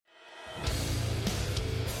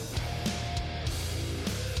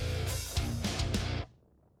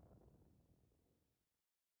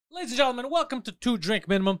Ladies and gentlemen, welcome to Two Drink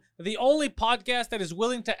Minimum, the only podcast that is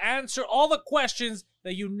willing to answer all the questions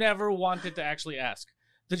that you never wanted to actually ask.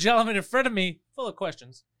 The gentleman in front of me, full of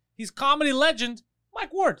questions. He's comedy legend,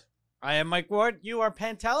 Mike Ward. I am Mike Ward. You are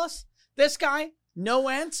Pantelis. This guy, no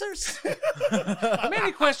answers.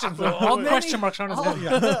 Many questions, though. All question marks on his head.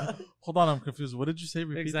 Yeah. Hold on, I'm confused. What did you say?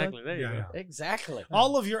 Repeat Exactly. that? There you go. Exactly.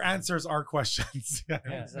 All of your answers are questions. Yeah.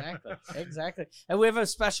 Exactly. And we have a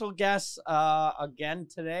special guest again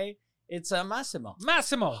today. It's Massimo.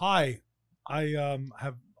 Massimo. Hi. I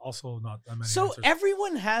have also not that many So answers.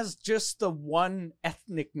 everyone has just the one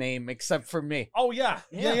ethnic name except for me. Oh yeah.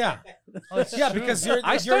 Yeah. Because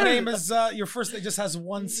your name is your first name just has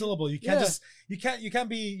one syllable. You can't you can't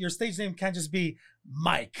be your stage name can't just be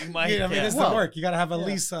Mike. You know what I mean? It doesn't work. You gotta have at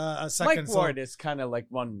least a second. Mike Ward is kind of like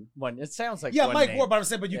one. It sounds like one Mike name. Ward, but I'm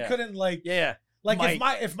saying, but you couldn't like Like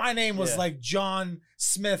Mike. if my name was like John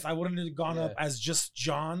Smith, I wouldn't have gone up as just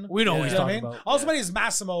John. We know what he's You know what I talking mean? about. Also, my name is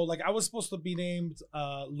Massimo. Like I was supposed to be named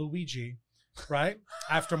Luigi, right?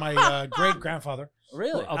 After my great grandfather.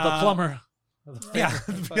 Really? Of the plumber.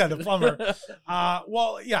 The plumber.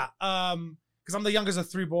 Because I'm the youngest of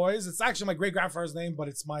three boys. It's actually my great grandfather's name, but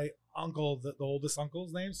it's my uncle, the oldest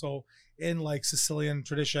uncle's name. So in like Sicilian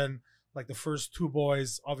tradition, like the first two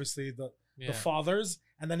boys, obviously the fathers,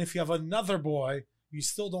 and then if you have another boy, you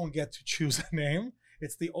still don't get to choose a name.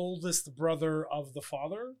 It's the oldest brother of the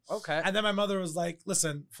father. Okay. And then my mother was like,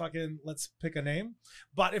 listen, fucking let's pick a name.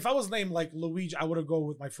 But if I was named like Luigi, I would have go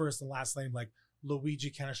with my first and last name, like Luigi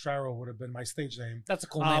Canestraro would have been my stage name. That's a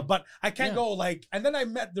cool name. But I can't go like, and then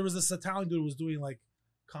there was this Italian dude who was doing like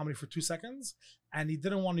comedy for 2 seconds and he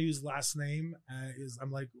didn't want to use last name.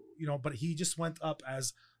 I'm like, but he just went up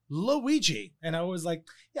as Luigi. And I was like,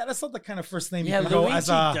 that's not the kind of first name you can go Luigi as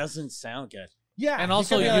a... doesn't sound good. Yeah. And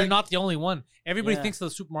also, you're not the only one. Everybody thinks of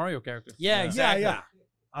the Super Mario character. Yeah, exactly. Yeah.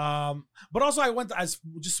 But also I went as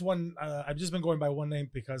just one, I've just been going by one name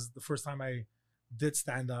because the first time I did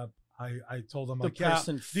stand up, I told them like, the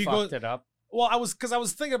person fucked it up. Well, I was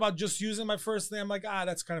thinking about just using my first name. I'm like,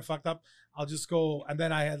 that's kind of fucked up. I'll just go. And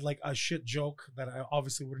then I had like a shit joke that I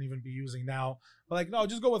obviously wouldn't even be using now. But like, no,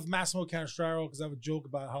 just go with Massimo Canestraro because I have a joke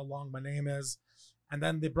about how long my name is. And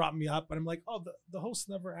then they brought me up and I'm like, the host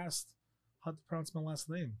never asked how to pronounce my last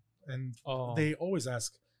name. And they always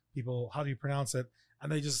ask people, how do you pronounce it?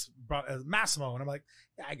 And they just brought Massimo. And I'm like,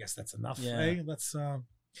 I guess that's enough. Eh? That's,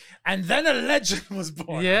 and then a legend was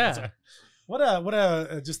born. Yeah. What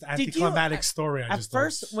a just anticlimactic story. At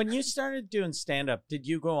first, when you started doing stand-up, did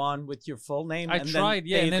you go on with your full name? I tried,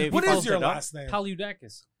 and then what is your last name?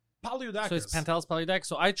 Paliudakis. Paliudakis. So it's Pantelis Paliudakis.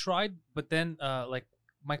 So I tried, but then like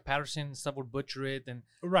Mike Patterson and stuff would butcher it, and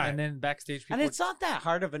then backstage people. And it's not that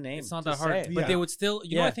hard of a name. It's not that hard, say. but they would still.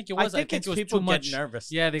 You know, I think it was. I think it was people too much. Get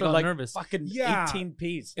nervous. Yeah, they got like nervous. Fucking 18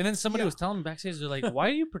 P's. And then somebody was telling me backstage, they're like,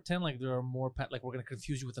 "Why do you pretend like there are more? Like we're gonna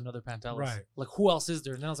confuse you with another Pantelis? Right. Like who else is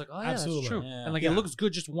there?" And then I was like, "Oh yeah, Absolutely. that's true." Yeah. And like it looks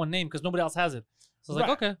good, just one name because nobody else has it. So I was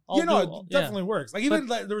like, "Okay, it definitely works." Like even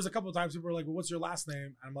there was a couple of times people were like, "Well, what's your last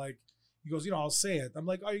name?" And I'm like. He goes, I'll say it. I'm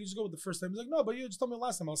like, you just go with the first name. He's like, no, but you just tell me the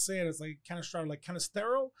last name. I'll say it. It's like Canestraro, like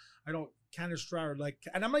Canestero. I don't Canestraro, like,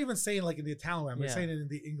 and I'm not even saying like in the Italian way. I'm saying it in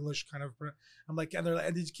the English kind of. I'm like, and they're like,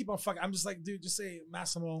 and they just keep on fucking. I'm just like, dude, just say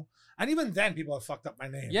Massimo. And even then, people have fucked up my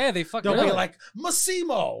name. Yeah, they fucked. They'll be like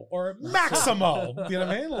Massimo or Maximo. You know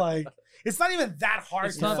what I mean? Like, it's not even that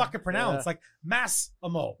hard to fucking pronounce. Like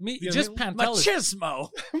Massimo. Just Pantelis. Machismo.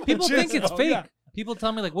 People think it's fake. Yeah. People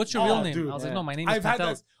tell me like, "What's your real name?" Dude, I was like, "No, my name is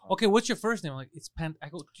Pantelis." Okay, what's your first name? I'm like, it's Pant. I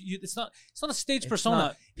go, it's not a stage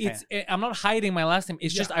persona. I'm not hiding my last name.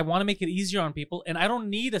 It's just I want to make it easier on people, and I don't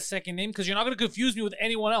need a second name because you're not going to confuse me with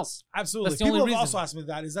anyone else. Absolutely. That's the People only have reason. also asked me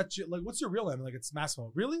that. Is that like, what's your real name? Like, it's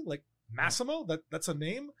Massimo. Really? Like Massimo? That's a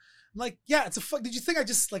name? I'm like, yeah, it's a fuck. Did you think I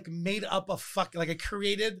just like made up a fuck? Like I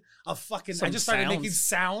created a fucking. I just started making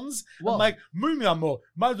sounds. I'm like,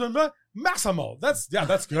 Massimo. That's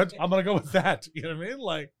good. I'm gonna go with that. You know what I mean?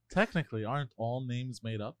 Like, technically, aren't all names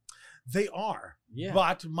made up? They are. Yeah.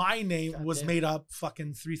 But my name was made up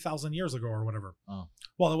fucking 3,000 years ago or whatever. Oh.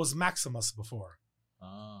 Well, it was Maximus before.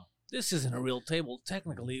 Oh. This isn't a real table.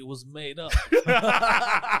 Technically, it was made up.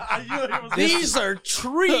 These are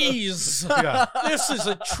trees. Yeah. This is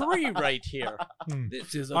a tree right here.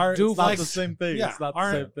 This is a Are- doof. It's not the same thing. Yeah. It's not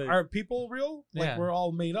the same thing. Are people real? Like Yeah. we're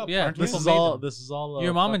all made up. Yeah, aren't we? This is made all. them. This is all.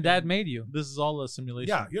 Your mom and dad fucking- made you. This is all a simulation.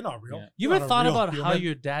 Yeah, you're not real. Yeah. You You're ever not a thought real about how human.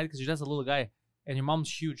 your dad, because your dad's a little guy, and your mom's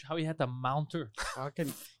huge, how he had to mount her?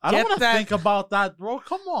 Fucking I don't get want to that. think about that, bro.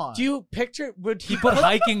 Come on. Do you picture? Would he He put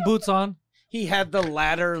hiking boots on, He had the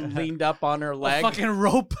ladder leaned up on her a leg. fucking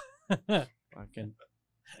rope. Fucking.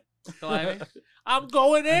 climbing. I'm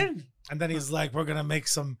going in. And then he's like, we're gonna make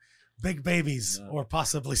some big babies Yeah. or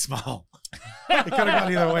possibly small. It could have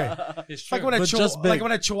gone either way. It's It's like true. when a But just big. like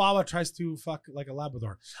when a Chihuahua tries to fuck like a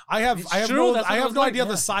Labrador. I have It's true, that's what it was no like, idea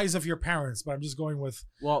yeah. the size of your parents, but I'm just going with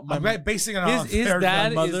Well, I'm basing it on his their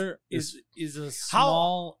dad mother is a How-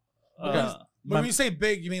 small. Because- when you say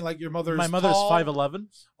big, you mean like your mother's my mother's tall? 5'11",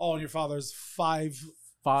 Oh, and your father's 5.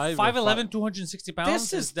 5'11", 260 pounds.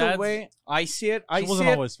 This His is the dad's- way I see it. I She see wasn't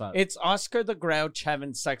it. always fat. It's Oscar the Grouch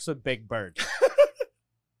having sex with Big Bird.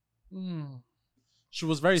 Mm. She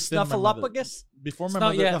was very thin. my mother. Snuffleupagus? Before my No,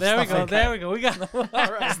 mother, yeah, there we go. stuff like There we go. We got.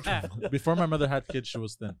 All right. before my mother had kids, she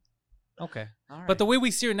was thin. Okay, All right. but the way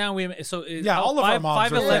we see her now, Yeah, all of our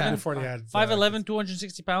moms were 5'11", thin before they had 5'11",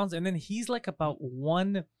 260 pounds, and then he's like about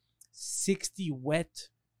 160 wet,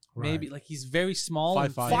 maybe. Like he's very small.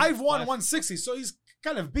 and 5'5". 5'1", 160. So he's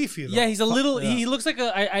kind of beefy though. Yeah, he's a little. Yeah. He looks like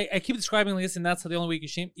a. I keep describing like this, and that's the only way you can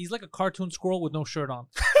shame. He's like a cartoon squirrel with no shirt on,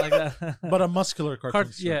 like that. But a muscular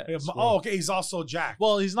cartoon. yeah. Yeah, oh, okay. He's also Jack.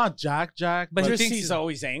 Well, he's not Jack, But but he just thinks he's he's-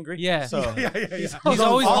 always angry. Yeah. So yeah. He's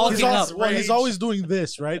always hulking up. Well, he's always doing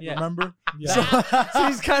this, right? Yeah. Remember? Yeah. so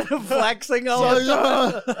he's kind of flexing all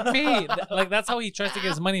the time. Me, like that's how he tries to get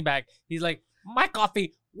his money back. He's like, my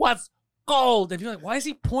coffee was cold, and you're like, why is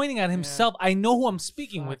he pointing at himself? I know who I'm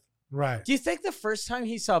speaking with. Right. Do you think the first time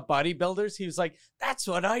he saw bodybuilders, he was like, "That's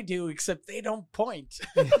what I do, except they don't point."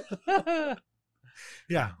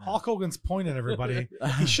 Yeah. Hulk Hogan's pointing at everybody.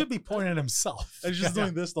 He should be pointing at himself. And he's just Yeah.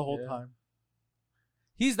 doing this the whole Yeah. time.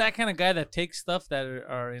 He's that kind of guy that takes stuff that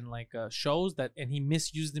are in like shows that, and he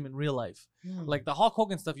misused them in real life. Like the Hulk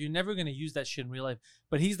Hogan stuff, you're never gonna use that shit in real life.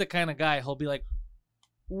 But he's the kind of guy he'll be like,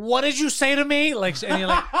 "What did you say to me?" Like, and you're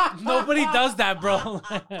like, nobody does that, bro.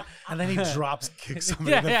 And then he drops kicks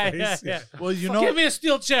somebody in the face. yeah. Well, you Give know, me a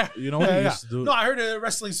steel chair. you know what he Yeah. used to do. No, I heard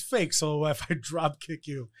wrestling's fake, so if I drop kick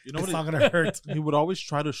you, You know it's what not gonna hurt. He would always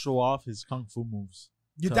try to show off his kung fu moves.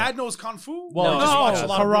 Your So- dad knows kung fu? Well, No, just watch no, a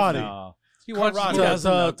lot of karate. movies. No. He watched. Karate. He To-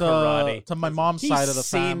 doesn't know karate. to my mom's He's side of the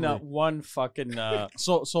seen family. one fucking.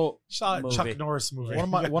 So Shot Movie. Chuck Norris movie.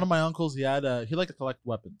 one of my uncles, he liked to collect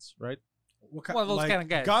weapons, right? What kind, One of those like kind of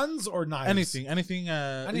guys. Guns or knives? Anything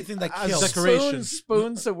Anything that as kills. decoration.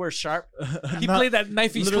 spoons that were sharp. He Not- played that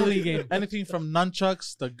knifey literally spoony game. anything from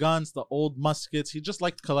nunchucks, the guns, the old muskets. He just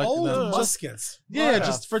liked collecting Old them. Just, muskets. yeah, What a-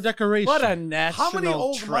 just for decoration. What a national How many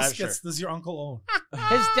old treasure. muskets does your uncle own?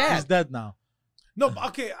 His dad. He's dead now. No, but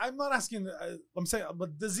okay, I'm not asking. I'm saying,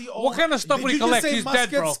 but does he own? What kind of stuff Did would he you just collect? say He's dead,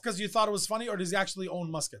 bro. Because you thought it was funny, or does he actually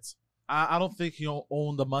own muskets? I don't think he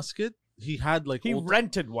owned a musket. He had like He old,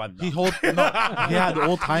 rented one. Though. he had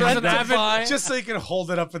old He times. was an avid. Just so you can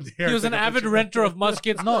hold it up in the air. He was an Take a avid picture. renter of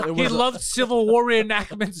muskets. No, it he was a- loved Civil War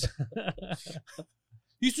reenactments.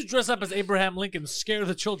 He used to dress up as Abraham Lincoln, scare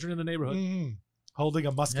the children in the neighborhood. Mhm. Holding a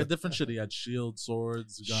He had musket. different shit. He had shields,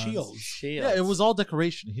 swords, guns. Shields. Yeah, it was all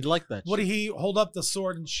decoration. He liked that. Would shit. he hold up the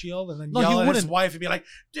sword and shield and then No, yell he at his wouldn't. wife and be like,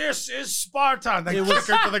 "This is Sparta," and then It kick was-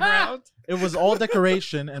 her to the ground? It was all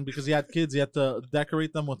decoration, and because he had kids, he had to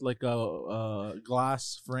decorate them with like a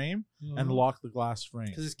glass frame and lock the glass frame.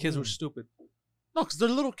 Because his kids were stupid. No, because they're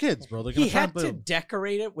little kids, bro. They're He gonna try had and play to with-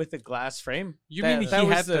 decorate it with a glass frame. You That- mean that he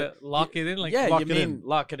was had the- to lock it in? Like, yeah, lock you it mean in.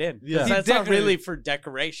 lock it in. Yeah. That's He not decorated- really for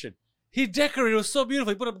decoration. he decorated. It was so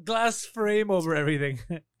beautiful. He put a glass frame over everything.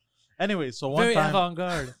 Anyway, so one Very time,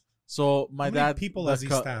 avant-garde. so my How many dad people has he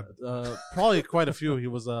stabbed? Probably quite a few. He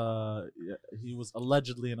was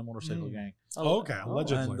allegedly in a motorcycle Mm. gang, Okay,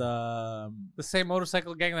 allegedly. and The same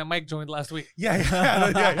motorcycle gang that Mike joined last week.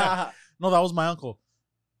 yeah. no, that was my uncle,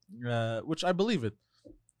 which I believe it.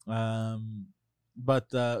 But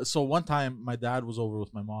so one time my dad was over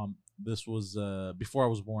with my mom. This was before I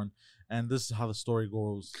was born, and this is how the story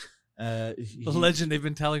goes. The legend they've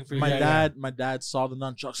been telling for my years. dad saw the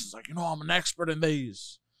nunchucks. He's like, I'm an expert in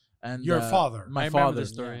these. And Your father. my I remember father, this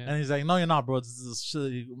story, yeah. and he's like, no, you're not, bro. This is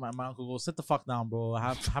shit. My uncle goes, sit the fuck down, bro.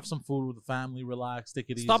 Have some food with the family, relax, take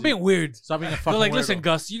it easy. Stop being weird. Stop being a They're fucking like, weirdo. listen,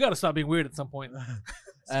 Gus, you gotta stop being weird at some point.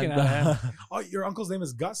 And get out of hand. Oh, your uncle's name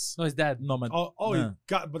is Gus? No, his dad. no, man, Oh, Yeah.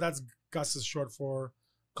 but that's Gus is short for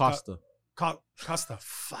Costa. Costa.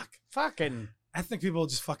 Fuck. Fucking. Ethnic people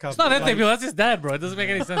just fuck up. It's not ethnic Like- people. That's his dad, bro. It doesn't make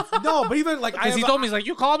any sense. No, but even like I Because have he a- told me, he's like,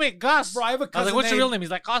 you call me Gus. bro, I have a I was cousin like, what's your named- real name? He's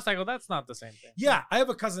like, Costa. I go, that's not the same thing. Yeah, I have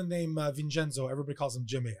a cousin named Vincenzo. Everybody calls him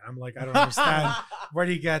Jimmy. I'm like, I don't understand. Where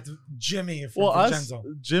do you get Jimmy from Well, us, Vincenzo?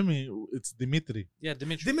 Jimmy, it's Dimitri. Yeah,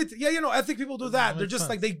 Dimitri. Yeah, ethnic people do that. That They're makes just sense.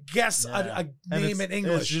 like they guess Yeah. a And name it's- in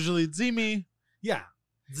English. It's usually Zimi. Yeah,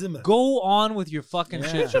 Zimmer. Go on with your fucking Yeah.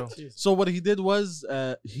 shit show. So what he did was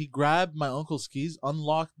he grabbed my uncle's keys,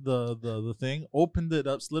 unlocked the thing, opened it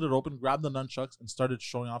up, slid it open, grabbed the nunchucks, and started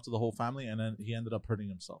showing off to the whole family. And then he ended up hurting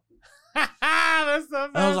himself. That's so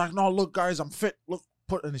And I was like, "No, look, guys, I'm fit. Look,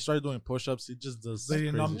 and he started doing push-ups. He just does They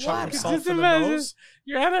crazy nunchuck shit. What? himself Just in the imagine. nose.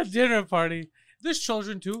 You're at a dinner party. There's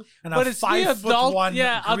children too. And But a it's the 5'1"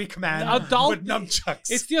 adult- Greek man adult- with nunchucks.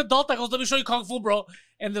 It's the adult that goes, "Let me show you kung fu, bro."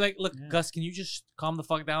 And they're like, "Look, Yeah. Gus, can you just calm the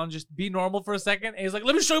fuck down? Just be normal for a second." And he's like,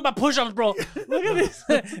 "Let me show you my push-ups, bro." Look at this.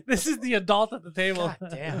 This is the adult at the table. God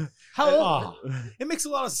damn. How old? Oh, it makes a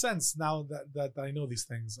lot of sense now that I know these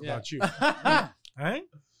things Yeah. about you. Right?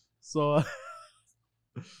 So,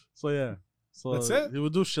 so yeah. So That's it? He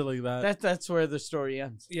would do shit like that. That's where the story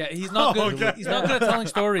ends. Yeah, he's not Oh, good. okay. He's not good at telling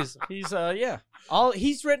stories. He's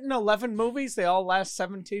he's written 11 movies. They all last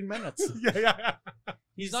 17 minutes. Yeah.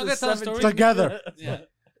 He's not good at telling 17 stories. Together. Yeah.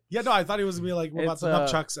 Yeah, no, I thought he was gonna be like, what about It's, the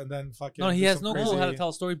nunchucks and then fucking. No, he do has some no clue how to crazy- tell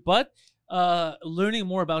a story, but learning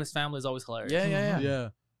more about his family is always hilarious. Yeah. Yeah.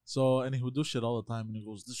 So, and he would do shit all the time, and he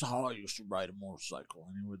goes, "This is how I used to ride a motorcycle,"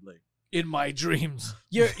 and he would like, In my dreams.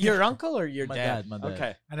 Your uncle or your My dad? dad, my dad.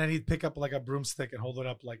 Okay. And then he'd pick up like a broomstick and hold it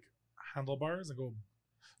up like handlebars and go.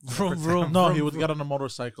 Vroom, vroom. no, Vroom, he would vroom. get on a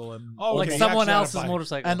motorcycle and Oh, Like okay, he someone actually had a else's bike.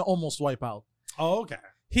 motorcycle. and almost wipe out. Oh, okay.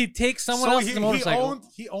 He'd take someone So else's motorcycle.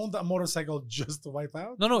 He owned a motorcycle just to wipe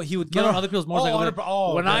out. No, he would get No, on other people's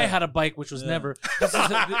motorcycles. When I okay. had a bike, which was Yeah. never, this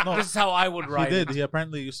is how I would ride. He did. it. He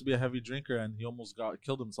apparently used to be a heavy drinker, and he almost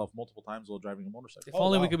killed himself multiple times while driving a motorcycle. If Oh,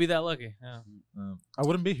 only we wow. could be that lucky. Yeah. I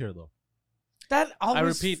wouldn't be here though. That always,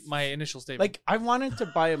 I repeat my initial statement. Like, I wanted to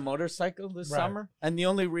buy a motorcycle this Right. summer, and the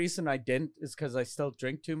only reason I didn't is because I still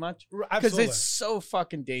drink too much. Because Absolutely. it's so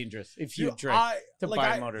fucking dangerous if you Dude, drink. to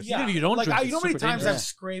buy a motorcycle. Yeah, Even if you don't like, drink, you know it's how many super times dangerous. I've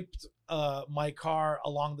scraped my car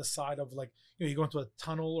along the side of like you go into a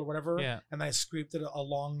tunnel or whatever, Yeah. and I scraped it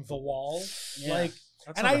along the wall, Yeah. like,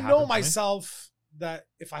 That's and never I know happened to me. myself that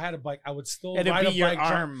if I had a bike, I would still It'd ride be a your bike.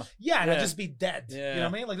 arm. Yeah, and I'd Yeah. just be dead. You Yeah. know what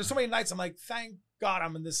I mean? Like, there's so many nights I'm like, thank God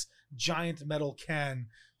I'm in this giant metal can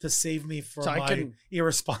to save me from So I my can-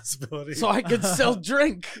 irresponsibility. So I could still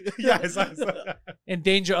drink. yeah,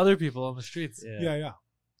 endanger other people on the streets. yeah.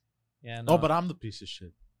 Yeah. No. Oh, but I'm the piece of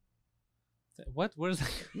shit. What? What is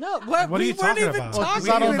that? No, What are we you weren't talking even about? talking We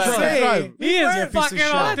didn't about say- that. He is You're a piece of fucking shit.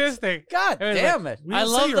 autistic. God It was damn it. We I didn't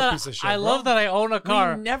say love you're a that. piece of shit, I bro. love that I own a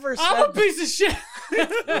car. We never I'm a said piece of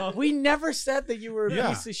shit. we never said that you were a Yeah.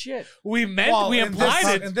 piece of shit. we meant. Well, we in implied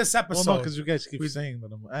this, it. in this Well, episode. no, because you guys keep saying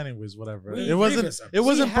that. Anyways, whatever. We- It wasn't. previous It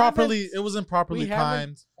wasn't We properly. haven't- It wasn't properly we haven't-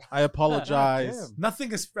 timed. I apologize. Damn.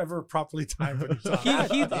 Nothing is ever properly timed when you talk.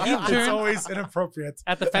 He It's turned always inappropriate.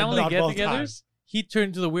 at the and family not well get-togethers. timed. He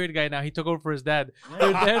turned to the weird guy. Now he took over for his dad.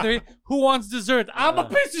 Who wants dessert? I'm a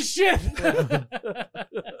piece of shit.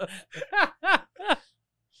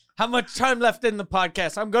 How much time left in the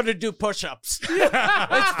podcast? I'm going to do push-ups.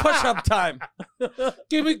 It's push-up time.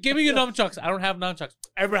 give me your nunchucks. I don't have nunchucks.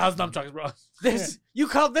 Everyone has nunchucks, bro. This you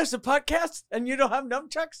called this a podcast and you don't have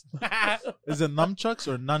nunchucks? Is it nunchucks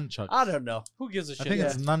or nunchucks? I don't know. Who gives a I shit? think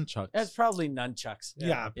it's nunchucks. It's probably nunchucks.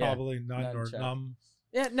 Yeah, probably none or Nunchuck. numb.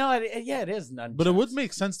 Yeah, no, it is nunchucks. But it would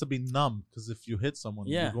make sense to be numb because if you hit someone,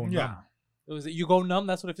 Yeah. you go numb. Yeah. It was you go numb.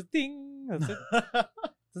 That's what it feels. Ding. That's it.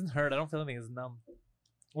 Doesn't hurt. I don't feel anything. It's numb.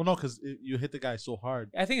 Well, no, because you hit the guy so hard.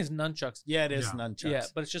 I think it's nunchucks. Yeah, it is Yeah. nunchucks. Yeah,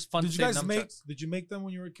 but it's just fun Did to you say guys nunchucks. Did you make them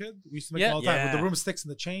when you were a kid? We used to make Yeah. them all the time with the Yeah. broomsticks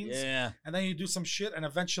and the chains. Yeah. And then you do some shit, and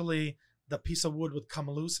eventually the piece of wood would come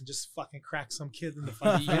loose and just fucking crack some kid in the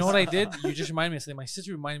fucking You know what I did? You just reminded me of something. My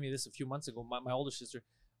sister reminded me of this a few months ago. My older sister.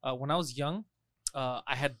 When I was young,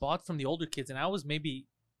 I had bought from the older kids, and I was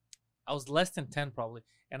less than 10 probably,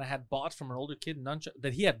 and I had bought from an older kid nunchuck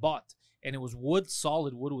that he had bought, and it was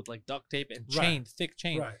solid wood with like duct tape and Right. thick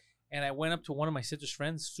chain. Right. And I went up to one of my sister's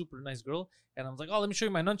friends, super nice girl, and I was like, "Oh, let me show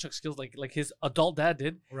you my nunchuck skills," like his adult dad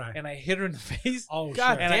did. Right. And I hit her in the face. Oh,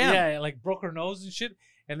 God shit. And damn. I like broke her nose and shit.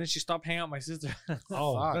 And then she stopped hanging out with my sister.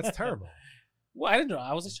 Oh, Fuck. that's terrible. Well, I didn't know.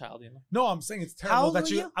 I was a child, No, I'm saying it's How terrible old that were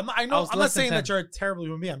you. you? I'm not, I was I'm not less than saying 10. that you're a terrible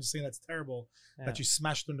human being. I'm just saying that's terrible Yeah. that you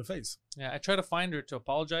smashed her in the face. Yeah, I tried to find her to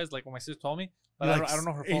apologize, like when my sister told me, but Like I don't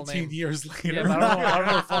know her full 18 name. years later. Yeah, but I don't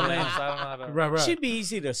know her full name, so I don't know how to. Right, right. She'd be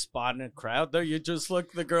easy to spot in a crowd, though. You just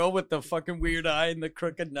look the girl with the fucking weird eye and the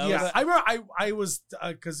crooked nose. Yeah, I remember I was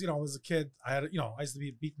because I was a kid. I had I used to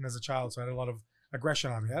be beaten as a child, so I had a lot of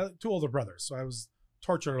aggression on me. I had two older brothers, so I was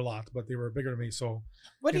tortured a lot, but they were bigger than me. So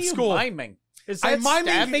What are in you school- miming? Is I that miming-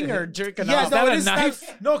 stabbing or jerking yeah, off? that no, a it is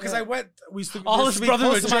knife? No, because I went. We used to All there his used to be brothers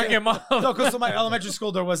close were to my- jerking him off. No, because to my elementary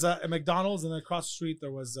school there was a McDonald's, and then across the street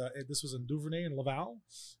there was this was in Duvernay in Laval,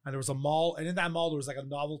 and there was a mall, and in that mall there was like a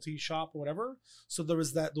novelty shop or whatever. So there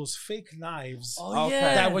was those fake knives. Oh Okay.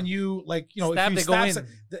 yeah. That when you Stab, if they you go stab in. some-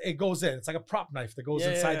 it goes in. It's like a prop knife that goes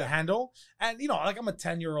Yeah, inside yeah. the handle. And like I'm a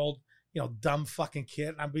 10-year-old dumb fucking kid.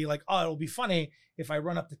 And I'd be like, oh, it'll be funny if I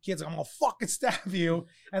run up to kids. I'm gonna fucking stab you.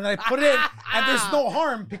 And then I put it in, and there's no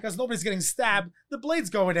harm because nobody's getting stabbed. The blade's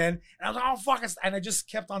going in, and I was like, oh fucking, and I just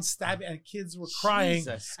kept on stabbing, and kids were crying.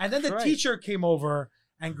 Jesus And then the Christ. teacher came over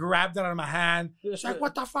and grabbed it out of my hand. She's like,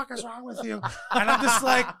 what the fuck is wrong with you? And I'm just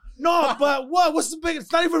like, no, but what? What's the big?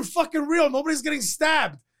 It's not even fucking real. Nobody's getting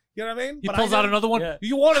stabbed. You know what I mean? He But pulls I out didn't- another one. Yeah.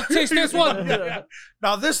 You want to taste this one? Yeah.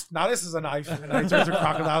 Now this is a knife, and I turned to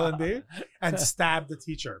Crocodile indeed and stabbed the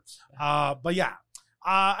teacher. But yeah,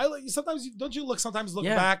 sometimes don't you sometimes look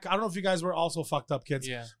Yeah. back? I don't know if you guys were also fucked up kids,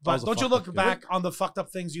 Yeah. I but was a don't you fucked look up kid. back on the fucked up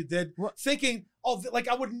things you did, What? thinking, oh, like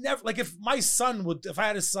I would never, like if my son would, if I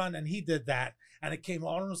had a son and he did that. And it came,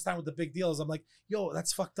 I don't understand what the big deal is. I'm like, yo,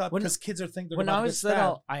 that's fucked up When- because kids are thinking they're When about I to get was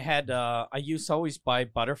stabbed. little, I used to always buy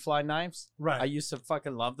butterfly knives. Right. I used to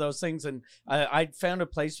fucking love those things, and I found a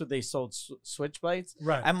place where they sold switchblades.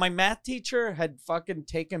 Right. And my math teacher had fucking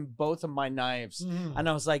taken both of my knives, Mhm. and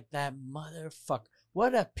I was like, "That motherfucker!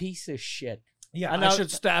 What a piece of shit!" Yeah. And I I- should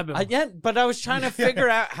stab him. But I was trying to figure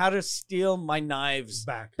out how to steal my knives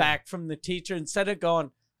back. from the teacher instead of going,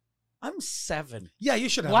 "I'm 7. Yeah, you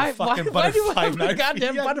should have Why? a fucking Why do I butterfly have a knife.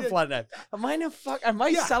 goddamn Yeah, butterfly knife? Am I Am I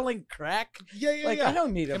Yeah. selling crack? Yeah, yeah, Like yeah. I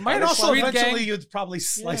don't need a Am I And a also, street eventually, gang? you'd probably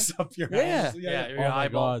slice up your Yeah. hands. Yeah, Oh your my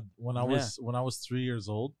eyeball. god! When I was 3 years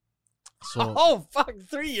old, so Oh fuck!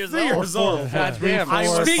 3 years 3 old. years old. God Three, damn. four, I'm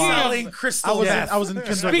five. selling I crystal was meth. I was in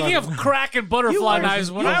kindergarten. Speaking of crack and butterfly You knives,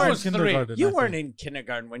 when were I in was 3, kindergarten, You I weren't think. in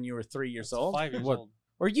kindergarten when you were 3 years old. 5 years What? old.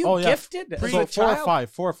 Were you Oh, yeah. gifted as So a 4 or child?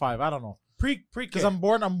 5, 4 or 5. I don't know. pre Because I'm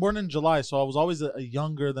born in July, so I was always a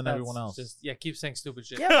younger than everyone else. Keep saying stupid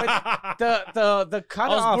shit. Yeah, but the I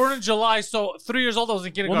cutoff. was born in July, so 3 years old. I was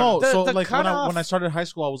in kindergarten. Well, no. The- So the like cutoff- when I started high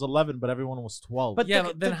school, I was 11, but everyone was 12. but Yeah, the,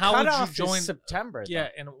 but then the how would you cutoff is join- September? though. Yeah,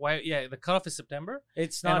 and why? Yeah, the cutoff is September.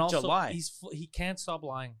 It's And not also, July. he can't stop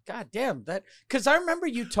lying. God damn that! Because I remember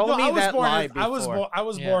you told No, me I was that born. lie I was before. born. I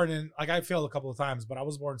was Yeah. born in like I failed a couple of times, but I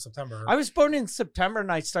was born in September. I was born in September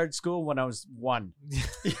and I started school when I was 1.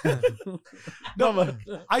 no, but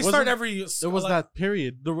I Wasn't- start every. there was like, that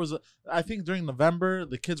period. There was I think during November,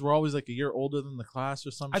 the kids were always like a year older than the class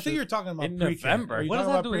or something. I think you're talking about In pre-K. November. Are you What does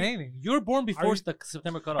talking that about do with pre- anything? You were born before you- the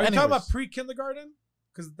September Are cutoff. you talking about Anyways. pre-kindergarten?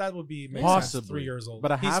 Because that would be makes Possibly sense. 3 years old.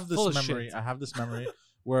 But I He's have this full of memory. shit. I have this memory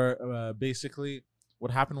where basically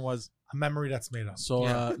what happened was a memory that's made up. so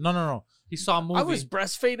Yeah. no. He saw a movie. I was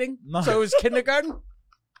breastfeeding, No. so it was kindergarten.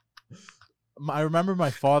 I remember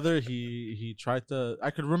my father. He tried to.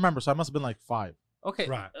 I could remember, so I must have been like 5. okay,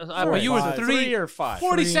 Right. but you were Five. 3 or 5.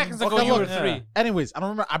 40 Three. seconds ago. Okay, You look, were 3. Anyways, I don't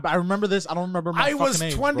remember. I remember this. I don't remember my I was fucking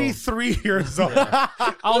age, bro. 23 years old.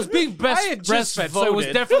 I was being I had just breastfed, so it was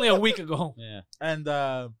voted. definitely a week ago. Yeah. And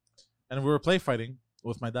we were play fighting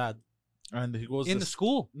with my dad, and he goes In the this-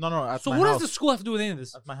 school. No, at So my what house. does the school have to do with any of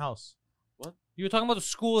this? At my house. You were talking about the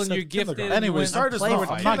school and Said you're gifted. kindergarten. and you Anyway, went- Started play no, with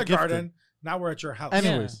fighting. I'm not kindergarten. Now we're at your house.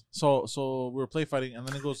 Anyways, so we were play fighting, and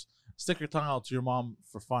then he goes, "Stick your tongue out to your mom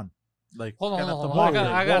for fun." Like, Hold on, kinda hold to on. I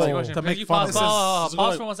motivate, got a whoa, question. to make You fun. pause, This is- pause, this is pause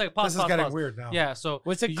like- for 1 second. this Pause, is pause, getting pause. weird now. Yeah, so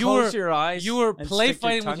Was it you close were your eyes? you were and play stick your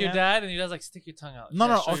fighting with tongue your out? dad, and your dad's like, "Stick your tongue out." No,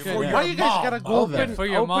 Yeah, no. show your Okay, mom. your why you guys mom. gotta go Open- there? For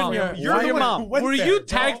your mom. your- You're why the your one mom? who went Were there, you bro.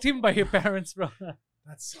 tag teamed by your parents, bro?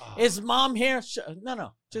 That's Is mom here?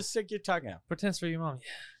 No. Just stick your tongue out. Pretends for your mom.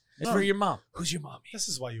 It's for your mom. Who's your mommy? This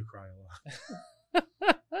is why you cry a lot.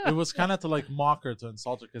 It was kind of to like mock her, to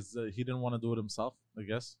insult her, because he didn't want to do it himself, I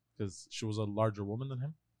guess, because she was a larger woman than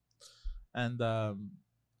him. And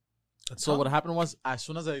so what happened was, as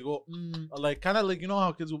soon as I go, like kind of like, you know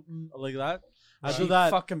how kids go, like that, I do She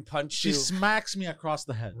that. fucking punched She you. smacks me across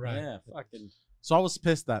the head. Right. Yeah, fucking. So I was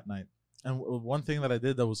pissed that night. And one thing that I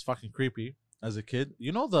did that was fucking creepy as a kid,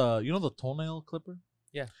 you know the toenail clipper?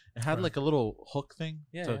 Yeah. It had Right. like a little hook thing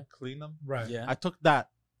Yeah, to yeah. clean them. Right. Yeah. I took that,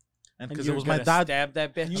 and And because you it were was my gonna dad. Stab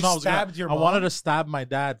that bitch. You No, I was gonna- stabbed your I mom? wanted to stab my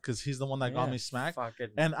dad because he's the one that got Yeah, me smacked. Fucking.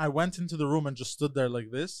 And I went into the room and just stood there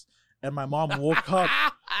like this. And my mom woke up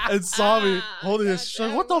and saw me holding this. She's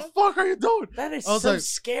like, "What the fuck are you doing?" That is I was so like,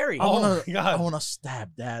 scary. I wanna, my God. I wanna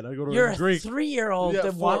stab Dad. I go to You're a a drink. 3-year-old Yeah,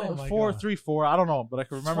 that four, wanted. Oh my four, God. 3, 4. I don't know, but I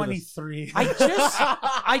can remember this. 23. I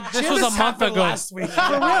just This was a month happened ago. last week. For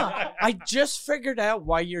real, I just figured out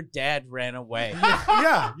why your dad ran away.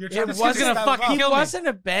 Yeah, you're trying It to wasn't stab gonna fucking him. He kill me. wasn't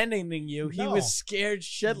abandoning you. He No. was scared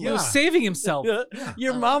shitless. He Yeah. was saving himself.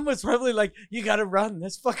 Your mom was probably like, "You gotta run.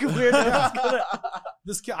 That's fucking weird."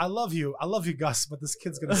 This kid, I love you, Gus, but this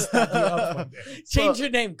kid's gonna stab you up one day. Change your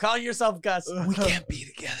name. Call yourself Gus. We can't be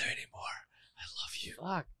together anymore. I love you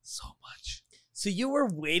Fuck. so much. So you were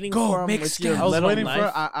waiting Go, for him make with scam. your I was little waiting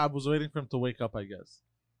knife. I was waiting for him to wake up, I guess.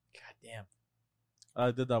 God damn. I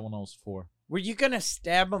did that when I was 4. Were you gonna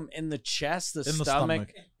stab him in the chest, the In the stomach? stomach.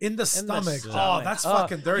 In the stomach. Oh, stomach. that's Oh,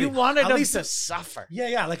 fucking dirty. You wanted At him least to suffer.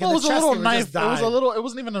 Yeah, like Well, in it the was a chest, little he would knife. just It was die. a little. It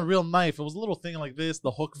wasn't even a real knife. It was a little thing like this.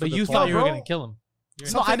 The hook. For But the you toy. thought you were bro. gonna kill him.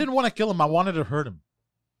 No, I didn't want to kill him. I wanted to hurt him.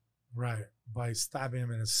 Right, by stabbing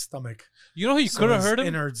him in his stomach. You know who you So could have his hurt him?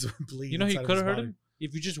 Innards would bleed. You know who you inside of could his have hurt body. him?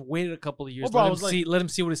 If you just waited a couple of years, Well, bro, I let him was like- see let him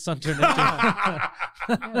see what his son turned into.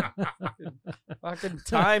 Fucking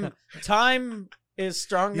time is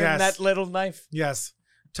stronger Yes. than that little knife. Yes,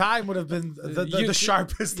 time would have been the You-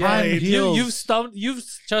 sharpest Time blade. heals. You've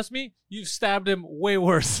trust me, you've stabbed him way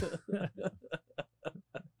worse.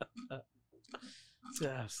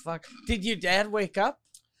 Fuck. Did your dad wake up?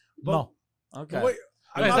 No. Okay. Wait,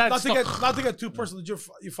 Guys, not, that's not to get too personal. Did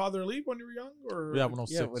your father leave when you were young, or Yeah, when I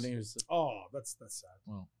was Yeah, 6. when he was. Oh, that's sad.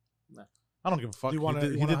 I don't give a fuck. Do you wanna- he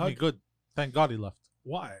you did, wanna he did me hug? good. Thank God he left.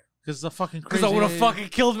 Why? Because the fucking Because crazy. I would have fucking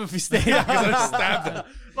killed him if he stayed. I could have stabbed him.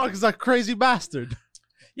 No, because that crazy bastard.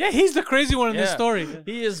 Yeah, he's the crazy one in this Yeah. story.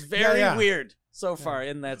 He is very yeah. weird so far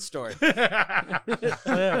in that story.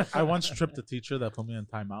 I once tripped a teacher that put me in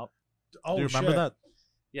timeout. Oh, Do you remember shit. that?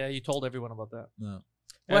 Yeah, you told everyone about that. No.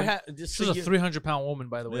 What And ha- This so is a you- 300-pound woman,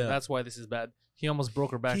 by the way. Yeah. That's why this is bad. He almost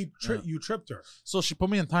broke her back. You tripped her. So she put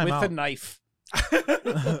me in with a timeout. knife.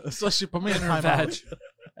 So she put me in her timeout.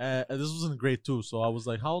 vag. This was in grade 2, so I was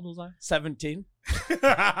like, how old was I? 17.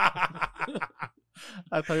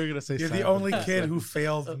 I thought you were gonna say. You're the 7. only kid who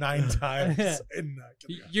failed 9 times.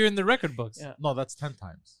 You're in the record books. Yeah. No, that's 10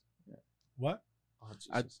 times. What?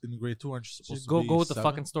 In grade 2, aren't you supposed Just to be go with the 7?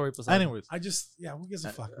 fucking story. Poseidon. Anyways, Who gives a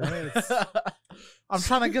fuck? Right? It's I'm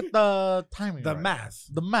trying to get the timing. the right. math.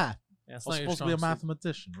 The math. Yeah, it's I was not your supposed to be a strong suit.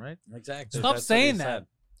 mathematician, right? Exactly. Stop That's saying what he that. said.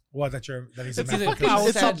 What? That he's a It's, either, mathematician?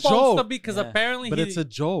 It's a supposed joke. to be because Yeah. apparently But it's a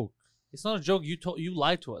joke. it's not a joke. You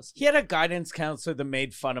lied to us, He had a guidance counselor that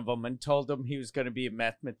made fun of him and told him he was going to be a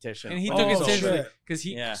mathematician. and he Oh, took it shit. seriously because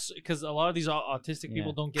Yeah. because a lot of these autistic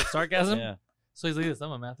people Yeah. don't get sarcasm. Yeah. So he's like, "This,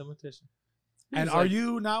 I'm a mathematician." And He's are like-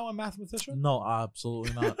 you now a mathematician? No,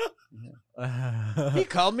 absolutely not. He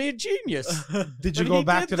called me a genius. Did you But go he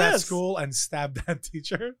back did to that this. school and stab that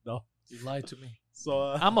teacher? You lied to me. So,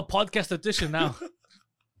 I'm a podcast edition now.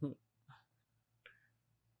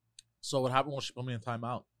 so what happened was she put me in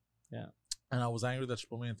timeout. Yeah. And I was angry that she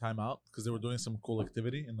put me in timeout because they were doing some cool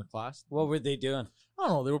activity in the class. What were they doing? I don't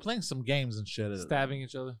know. They were playing some games and shit. Stabbing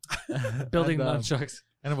each other, building and, nunchucks,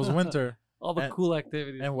 and it was winter. all the and- cool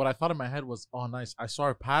activities. And what I thought in my head was, oh, nice. I saw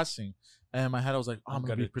her passing, and in my head I was like, I'm I'm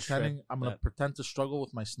gonna be gonna pretending. trip I'm gonna that- pretend to struggle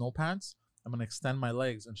with my snow pants. I'm gonna extend my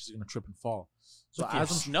legs, and she's gonna trip and fall. So With your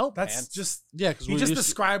as I'm, snow That's pants. just yeah, because he just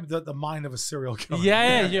described the mind of a serial killer.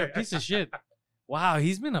 yeah, you're a piece of shit. Wow,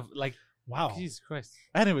 he's been a like. Wow. Jesus Christ.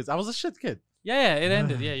 Anyways, I was a shit kid. Yeah, it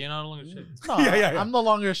ended. Yeah, you're no longer shit. No, Yeah. I'm no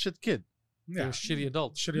longer a shit kid. You're a shitty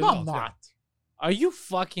adult. Shitty No, I'm adult, yeah. not. Are you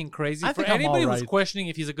fucking crazy? I For think I'm anybody who's alright. questioning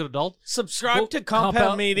if he's a good adult, Subscribe Go- to Compound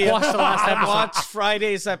Compound- Media. watch the last and episode. watch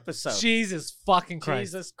Friday's episode. Jesus fucking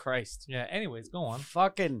Christ. Jesus Christ. Yeah. Anyways, go on.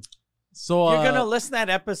 Fucking. So You're going to listen to that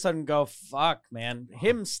episode and go, fuck, man.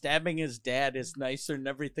 Him stabbing his dad is nicer than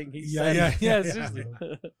everything he said. Yeah, seriously.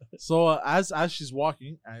 So as she's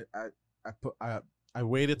walking, I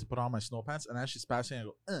waited to put on my snow pants, and as she's passing, I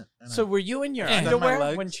go. And So were you in your Yeah. Extend my underwear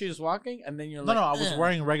legs. when she was walking? And then you're no, like, I was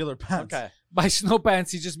wearing regular pants. Okay. By snow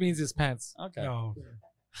pants, he just means his pants. Okay. No.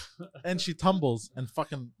 And she tumbles and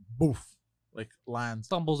fucking boof, like lands.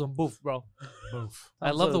 Stumbles and boof, bro. Boof.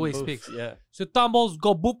 I love the way he Boof, speaks. Yeah. So tumbles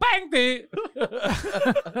go boo bang day.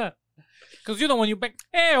 Because you know when you bang,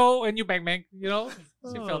 hey oh, and you bang bang, you know?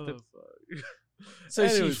 She felt it. So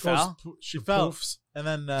Anyways, she fell. She fell, Poofs. and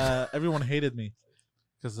then everyone hated me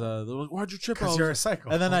because they were like, "Why'd you trip her?" I Because was you're like- a psycho.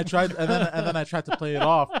 And then I tried, and then I tried to play it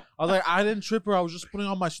off. I was like, I didn't trip her. I was just putting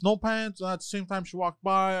on my snow pants. And at the same time, she walked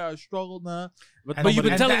by. I struggled. And- But you've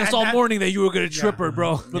been and telling that- us all that- morning that you were going to trip Yeah. her,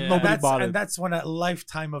 bro. But Yeah. nobody that's, bought it. and that's when a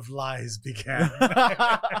lifetime of lies began.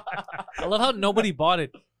 I love how nobody bought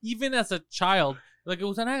it. Even as a child. Like, it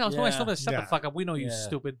was an angle. Yeah. Shut the Yeah. fuck up. We know you Yeah.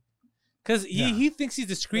 stupid. Because Yeah. he thinks he's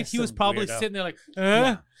discreet. That's He was some probably weirdo. sitting there like,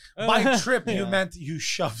 By trip, you Yeah. meant you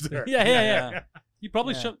shoved her. Yeah. He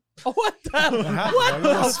probably Yeah. should. What the? What happened? What You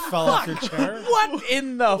the just fell off your fuck? chair? What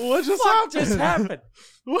in the What just fuck happened? just happened?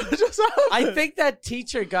 What just happened? I think that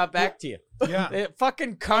teacher got back to you. Yeah.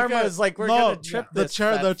 Fucking karma Okay. is like, we're No, going to trip the this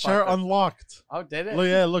chair. fat The chair fucker. unlocked. Oh, did it? Look,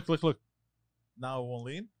 yeah, look. Now it won't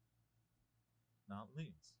lean. Now it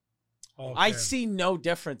leans. I Okay. see no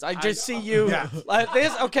difference. I just see you. Yeah.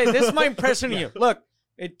 This is my impression of you.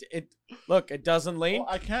 Look, it doesn't lean. Well,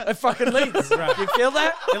 I can't. It fucking leans. Right. You feel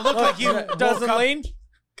that? It looked like you it doesn't woke up- lean.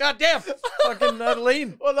 Goddamn. Fucking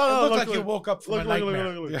lean. Oh, It looked like you woke up from a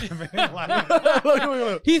nightmare. Look. You know what I mean?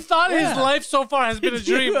 Like- He thought his Yeah. life so far has been a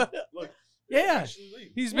dream. Yeah.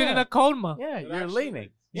 He's been in Yeah. a coma. Yeah, It you're actually- leaning.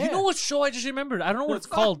 You know what show I just remembered? I don't know what it's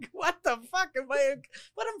called. What the fuck am I?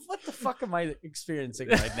 What the fuck am I experiencing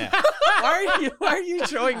right now? Why are you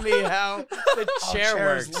showing me how the chair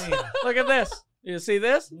chairs works? lean. Look at this. You see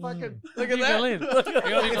this? Fucking look at You that. can lean. Look at You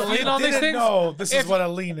know, you that. can lean on these Didn't things. know this If- is what a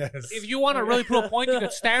lean is. If you want to really prove a point, you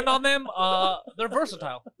could stand on them. They're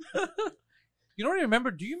versatile. You don't remember?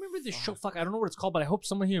 Do you remember this show? Fuck, I don't know what it's called, but I hope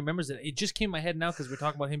someone here remembers it. It just came in my head now because we're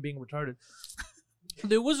talking about him being retarded.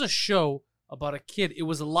 There was a show about a kid. It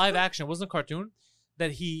was a live action. It wasn't a cartoon.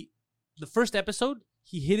 That the first episode,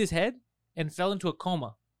 he hit his head and fell into a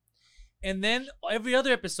coma. And then every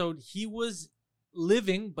other episode, he was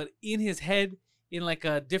living, but in his head, in like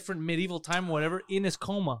a different medieval time or whatever, in his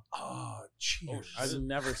coma. Oh, cheers. I've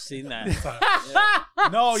never seen that.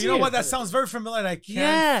 No, you know what? That Cheers. sounds very familiar, and I can't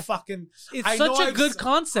Yeah. fucking. It's I know such a I've good s-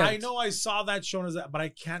 concept. I know I saw that shown as that, but I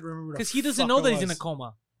can't remember Because he doesn't know that he's in a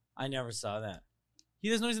coma. I never saw that. He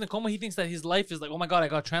doesn't know he's in a coma. He thinks that his life is like, oh my god, I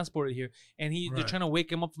got transported here, and they're Right. trying to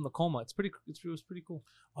wake him up from the coma. It was pretty cool.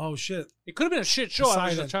 Oh shit! It could have been a shit show. I was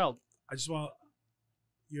a Poseidon. child. I just want.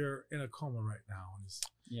 You're in a coma right now. And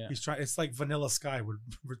Yeah. he's trying. It's like Vanilla Sky with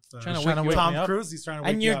Trying to wake me Tom up. Cruise. He's trying to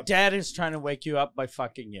wake And you your up. dad is trying to wake you up by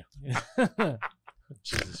fucking you.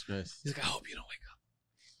 Jesus Christ. He's like, I hope you don't wake up.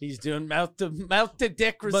 He's doing mouth to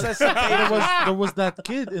dick But resuscitation. there was that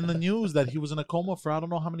kid in the news that he was in a coma for I don't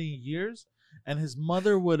know how many years, and his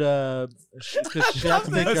mother would because she had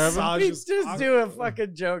to take care of him. Massage. He's just do a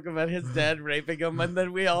fucking joke about his dad raping him, and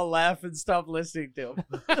then we all laugh and stop listening to him.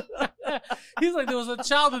 He's like, there was a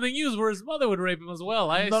child in the news where his mother would rape him as well.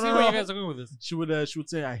 I No, see no, where no. you guys are going with this. She would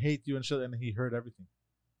say I hate you and shit, and he heard everything.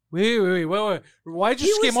 Wait. Why just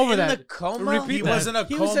He skim was over in that? the coma. Repeat He that. was in a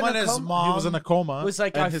He was in coma, a and his coma? mom He was in a coma. Was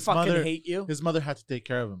like, and I his fucking mother, hate you. His mother had to take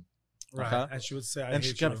care of him, right, Okay. and she would say, "I and she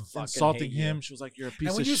hate kept you." Fucking insulting hate you. him. She was like, "You're a piece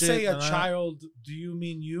And when of you shit." say a and I- child, do you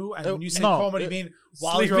mean you? And when you say No, coma, do you it- mean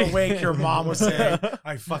while you're sleeping. awake, your mom was saying,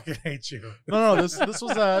 "I fucking hate you." No, this was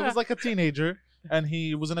it was like a teenager, and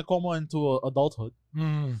he was in a coma into adulthood.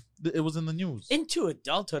 It was in the news. Into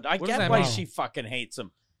adulthood. I What does get that why mean? she fucking hates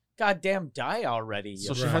him. Goddamn, die already. So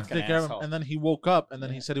you she had to fucking take care of him, asshole. and then he woke up, and then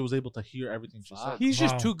Yeah. he said he was able to hear everything she said. He's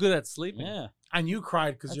just Wow. too good at sleeping. Yeah. And you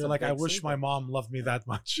cried because That's you're a like, "I big wish sleeper. my mom loved me that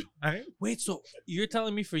much." Right? Wait, so you're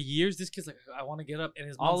telling me for years this kid's like, I want to get up, and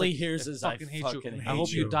his All mom's he like, hears is, "I fucking hate you. fucking I hope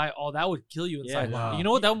hate you you." die." Oh, that would kill you inside. Wow. You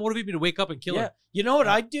know what? That would motivate me to wake up and kill Yeah. her. You know what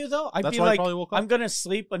I'd do though? I'd That's be why he like, probably woke up. I'm gonna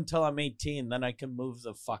sleep until I'm 18, then I can move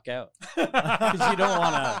the fuck out. Because you don't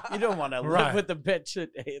wanna live Right. with the bitch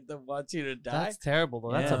that wants you to die. That's terrible,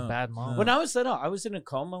 though. That's Yeah. a bad mom. When I was little, I was in a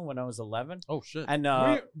coma when I was 11, Oh shit! and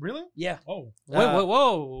Really? yeah, Oh,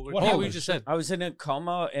 Whoa. What What happened? you just said. I was in a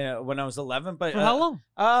coma when I was 11. But For how long?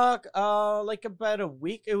 like about a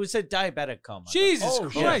week. It was a diabetic coma. though. Jesus oh,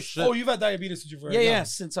 Christ. shit. Oh, you've had diabetes since you were Yeah, young. yeah,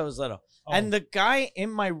 since I was little. Oh. And the guy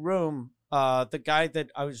in my room, the guy that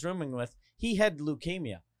I was rooming with, he had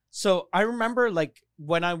leukemia. So I remember, like,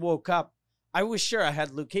 when I woke up, I was sure I had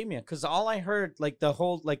leukemia because all I heard, like, the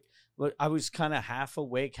whole, like, I was kind of half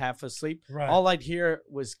awake, half asleep. Right. All I'd hear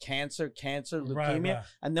was cancer, leukemia. Right.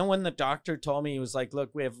 And then when the doctor told me, he was like, "Look,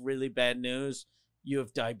 we have really bad news. You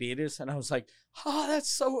have diabetes." And I was like, "Oh, that's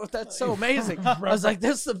so amazing." I was like,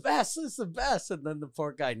 "This is the best. This is the best." And then the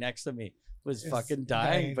poor guy next to me was It's fucking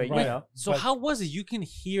dying, dying. But right. you know, So But- how was it? You can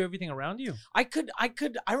hear everything around you.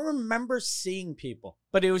 I remember seeing people,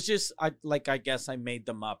 but it was just, I guess I made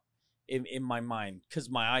them up in my mind because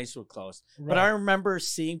my eyes were closed. But I remember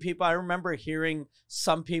seeing people. I remember hearing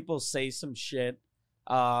some people say some shit.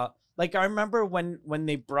 Like I remember when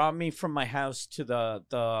they brought me from my house to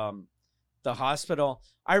the hospital.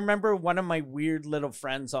 I remember one of my weird little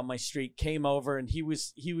friends on my street came over and he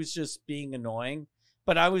was just being annoying.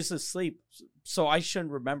 But I was asleep, so I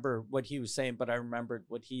shouldn't remember what he was saying. But I remembered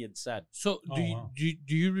what he had said. So Oh, do you, wow.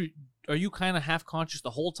 do you are you kind of half conscious the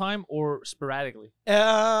whole time or sporadically?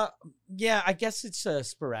 Yeah, I guess it's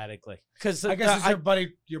sporadically because I guess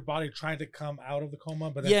it's your body trying to come out of the coma,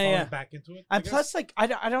 but then Yeah, falling yeah. back into it. I and guess? plus, like, I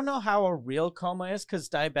don't know how a real coma is because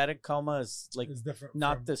diabetic coma is like it's different.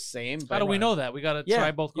 not from- the same. How But do we know that? We gotta Yeah, try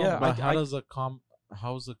both. yeah, combos. But I- how does a coma?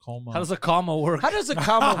 How does a comma work? how does a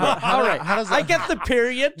coma work? All right, how does I that- get the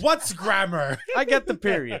period. What's grammar? I get the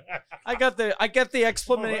period. I get the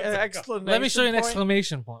explanation. Oh, explanation. Let me show you an point.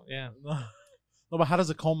 exclamation point. Yeah. No, but how does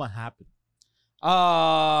a coma happen?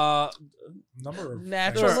 Number of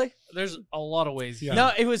Naturally. There's a lot of ways. Yeah.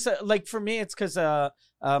 No, it was like for me, it's because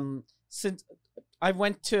since I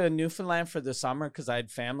went to Newfoundland for the summer because I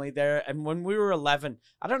had family there. And when we were 11,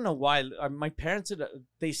 I don't know why, my parents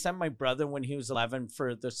they sent my brother when he was 11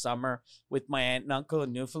 for the summer with my aunt and uncle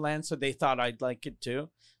in Newfoundland. So they thought I'd like it too.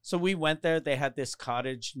 So we went there. They had this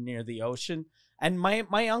cottage near the ocean. And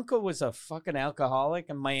my uncle was a fucking alcoholic,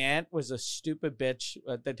 and my aunt was a stupid bitch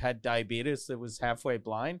that had diabetes that was halfway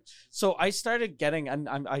blind. So I started getting, and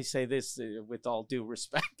I say this with all due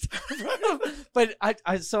respect, but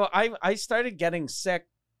I started getting sick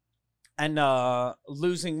and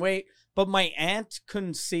losing weight. But my aunt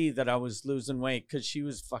couldn't see that I was losing weight because she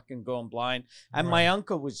was fucking going blind, and my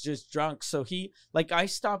uncle was just drunk. So I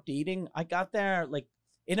stopped eating. I got there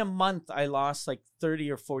in a month, I lost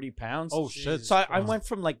 30 or 40 pounds. Oh shit! So I went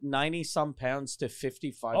from 90 some pounds to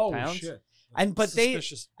 55 pounds. Oh shit! And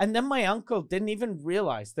Suspicious. and then my uncle didn't even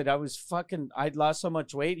realize that I'd lost so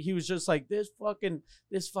much weight. He was just like, this fucking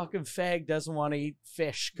fag doesn't want to eat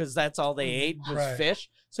fish because that's all they ate was fish.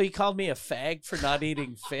 So he called me a fag for not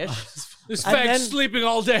eating fish. This And fag's then- sleeping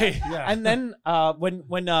all day. Yeah. And then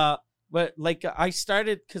but I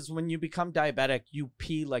started, because when you become diabetic, you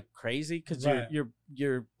pee like crazy because Right.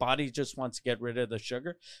 your body just wants to get rid of the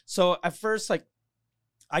sugar. So at first,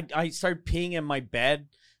 I started peeing in my bed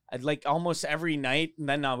almost every night, and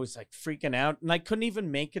then I was freaking out, and I couldn't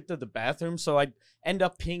even make it to the bathroom, so I'd end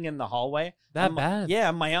up peeing in the hallway. That And bad?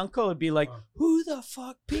 Yeah, my uncle would be like, "Who the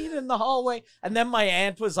fuck peed in the hallway?" And then my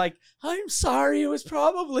aunt was like, "I'm sorry, it was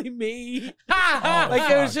probably me."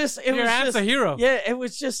 It was just, Your aunt's a hero. yeah, it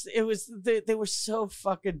was they were so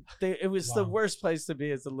fucking it was the Wow. worst place to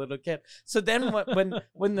be as a little kid. So then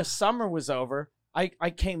when the summer was over, I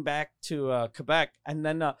came back to Quebec, and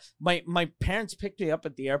then my parents picked me up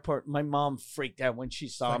at the airport. My mom freaked out when she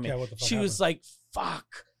saw me. Yeah, what the fuck She was like,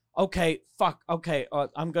 fuck. Okay,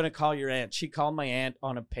 I'm gonna call your aunt. She called my aunt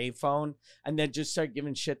on a payphone, and then just started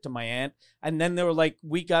giving shit to my aunt. And then they were like,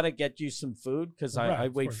 "We gotta get you some food," because Right, I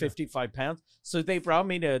of weighed course, yeah. 55 pounds. So they brought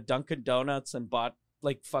me to Dunkin' Donuts and bought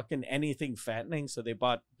fucking anything fattening. So they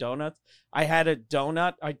bought donuts. I had a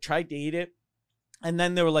donut. I tried to eat it. And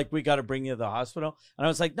then they were like, "We got to bring you to the hospital." And I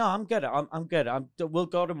was like, "No, I'm good. I'm good. We'll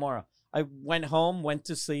go tomorrow." I went home, went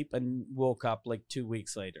to sleep, and woke up 2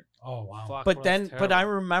 weeks later. Oh wow. Fuck, But bro, then, that's but I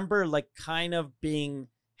terrible. remember kind of being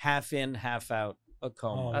half in, half out a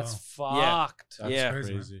coma. Oh, That's Yeah. fucked. That's Yeah.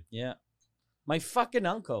 Crazy, man. crazy. Yeah, my fucking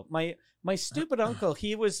uncle, my stupid uncle.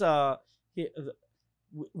 He was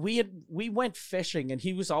we went fishing, and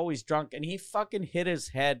he was always drunk, and he fucking hit his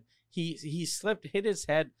head. He hit his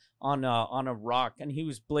head on a rock, and he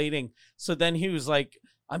was bleeding. So then he was like,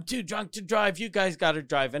 "I'm too drunk to drive. You guys got to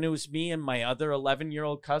drive." And it was me and my other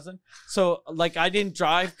 11-year-old cousin. So I didn't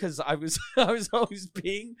drive because I was always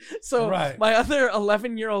peeing. So Right. my other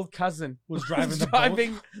 11-year-old cousin Was driving the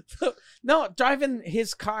boat? driving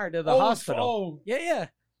his car to the hospital. Oh, Yeah.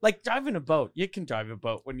 Driving a boat. You can drive a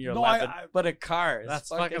boat when you're No, 11, I- but a car is That's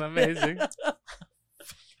fucking amazing.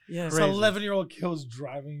 Yeah. so 11-year-old kid was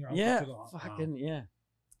driving your uncle Yeah. to the wow. Fucking yeah.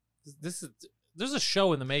 There's a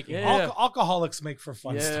show in the making. Yeah. Alcoholics make for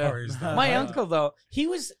fun Yeah. stories. though. My uncle though, he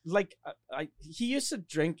was he used to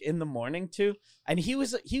drink in the morning too, and he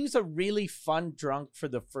was a really fun drunk for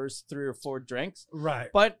the first 3 or 4 drinks, Right.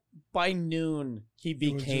 but by noon he was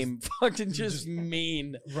became fucking just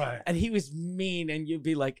mean, Right. and he was mean, and you'd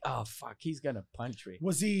be like, "Oh fuck, he's gonna punch me."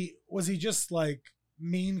 Was he just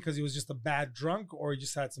mean because he was just a bad drunk, or he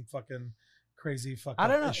just had some fucking crazy fucking I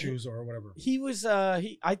don't know. issues or whatever? He was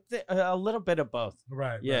I think a little bit of both.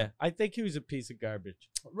 Right. Yeah, I think he was a piece of garbage.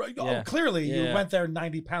 Right. Yeah. Oh, clearly you Yeah. went there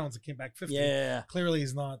 90 pounds and came back 50. Yeah. Clearly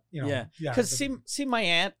he's not, Yeah. Yeah. Because see, my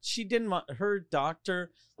aunt, she didn't want her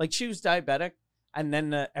doctor, she was diabetic, and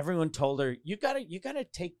then everyone told her, you gotta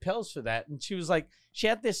take pills for that, and she was like, she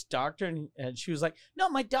had this doctor, and she was like, "No,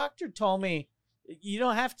 my doctor told me you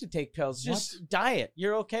don't have to take pills, just diet.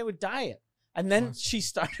 You're okay with diet." And then What? she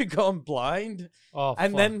started going blind, Oh,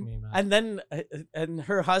 and fuck then me, man. and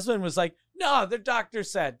her husband was like, "No, the doctor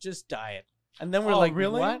said just diet." And then we're Oh, like,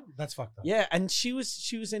 really? "What?" That's fucked up. Yeah, and she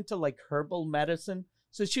was into herbal medicine.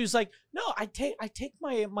 So she was like, "No, I take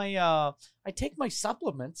my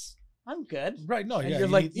supplements. I'm good." Right. No, And yeah. you're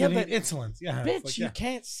you like, need, "Yeah, you need but insulin. Yeah. it's Bitch, yeah. you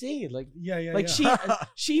can't see. Yeah.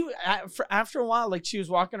 She after a while, she was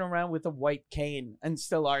walking around with a white cane and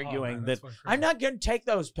still arguing man, that that's fucking I'm crazy. not gonna take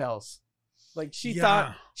those pills. She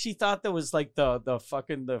Yeah. thought there was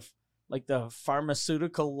the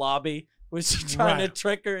pharmaceutical lobby was trying to Right.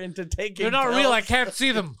 trick her into taking. They're not pills. real. I can't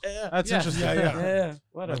see them. Yeah. That's Yeah. interesting. Yeah, yeah. Yeah.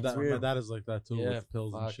 What My, a dad, my weird. dad is like that too, Yeah, with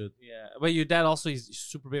pills and fuck. shit. Yeah, but your dad also, he's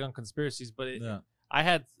super big on conspiracies. But Yeah. I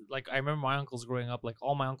had I remember my uncles growing up.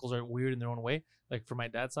 All my uncles are weird in their own way. For my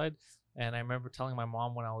dad's side, And I remember telling my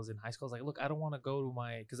mom when I was in high school, I was like, look, I don't want to go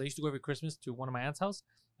to because I used to go every Christmas to one of my aunt's house,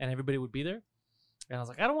 and everybody would be there. And I was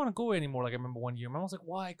like, I don't want to go anymore. Like I remember one year, my mom was like,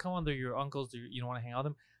 why? Come on, they're your uncles. You don't want to hang out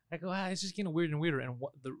with them. I go, it's just getting weirder and weirder. And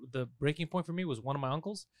the breaking point for me was one of my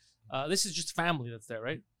uncles. This is just family that's there,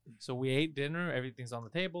 right? So we ate dinner, everything's on the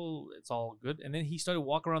table, it's all good. And then he started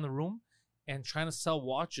walking around the room and trying to sell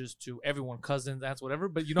watches to everyone, cousins, aunts, whatever.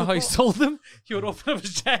 But you know how he sold them? He would open up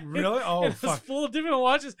his jacket. Really? Oh, and it was fuck. full of different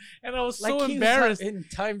watches. And I was Like so he embarrassed. was in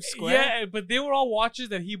Times Square. Yeah, but they were all watches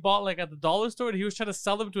that he bought like at the dollar store, and he was trying to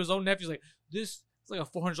sell them to his own nephews. Like, this is like a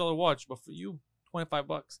 $400 watch, but for you,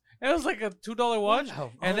 $25. And it was like a $2 watch.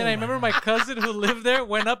 Wow. And then I remember my cousin who lived there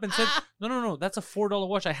went up and said, no, that's a $4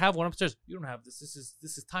 watch. I have one upstairs. You don't have this.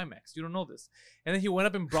 This is Timex. You don't know this. And then he went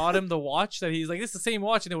up and brought him the watch that he's like, this is the same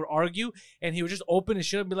watch. And they would argue, and he would just open his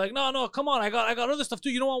shit up and be like, no, come on. I got other stuff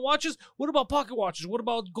too. You don't want watches? What about pocket watches? What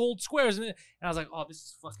about gold squares? And I was like, oh, this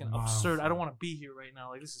is fucking Wow. absurd. I don't want to be here right now.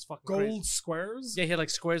 Like, this is fucking Gold crazy. squares? Yeah, he had like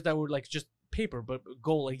squares that were like just paper, but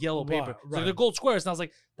gold, like yellow paper. Right, So right. they're gold squares. And I was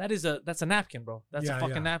like, that's a napkin, bro. That's a Yeah,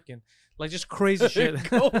 fucking yeah. napkin. Like just crazy shit.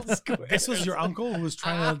 Gold square. This was your uncle who was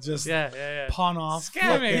trying to just yeah. pawn off.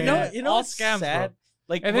 Scamming. fucking- You know All what's scams, sad? bro.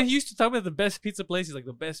 Like, And then he used to tell me that the best pizza place, he's like,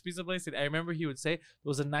 the best pizza place. And I remember he would say it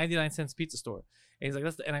was a 99-cent pizza store. And he's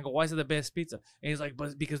like, and I go, why is it the best pizza? And he's like,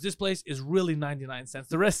 but because this place is really 99 cents.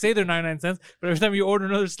 The rest say they're 99 cents, but every time you order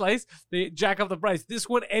another slice, they jack up the price. This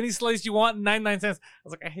one, any slice you want, 99 cents. I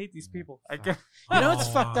was like, I hate these people. I can't. You know what's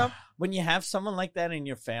Oh, fucked wow. up? When you have someone like that in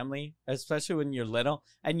your family, especially when you're little,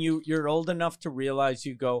 and you're old enough to realize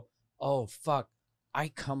you go, oh, fuck, I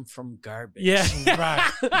come from garbage. Yeah.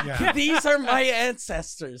 Right. Yeah. These are my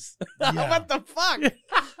ancestors. Yeah. What the fuck?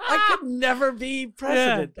 I could never be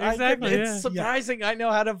president. Yeah, exactly, It's yeah. surprising I know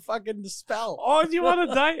how to fucking spell. Oh, do you want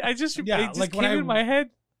to die? I just, Yeah, it just like came when in my head.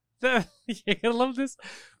 You're gonna love this.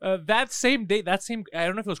 That same day, I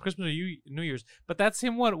don't know if it was Christmas or New Year's, but that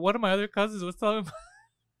same one of my other cousins was telling me,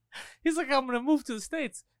 he's like, I'm gonna move to the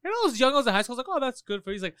States. And I was young, I was in high school. I was like, oh, that's good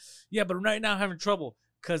for you. He's like, yeah, but right now I'm having trouble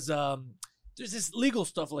because there's this legal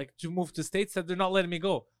stuff like to move to the States that they're not letting me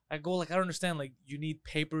go. I go like, I don't understand. Like, you need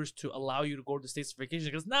papers to allow you to go to the States for vacation.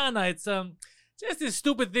 He goes, nah, it's just these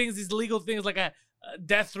stupid things, these legal things like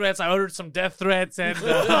death threats. I ordered some death threats and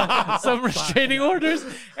some restraining orders,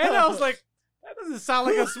 and I was like, that doesn't sound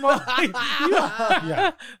like a small thing.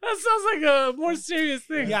 Yeah. That sounds like a more serious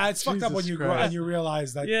thing. Yeah, it's fucked up when Jesus you grow Christ. and you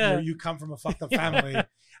realize that Yeah. you come from a fucked up family.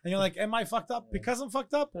 And you're like, am I fucked up because I'm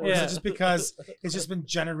fucked up? Or is Yeah. it just because it's just been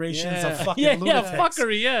generations of Yeah. fucking yeah, lunatics?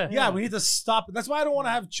 fuckery, yeah. Yeah, we need to stop. That's why I don't want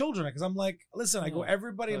to have children. Because I'm like, listen, I go, Yeah.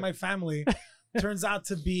 everybody in my family turns out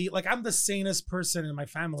to be like, I'm the sanest person in my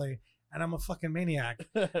family. And I'm a fucking maniac.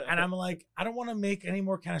 And I'm like, I don't want to make any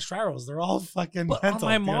more canastraros. They're all fucking But mental.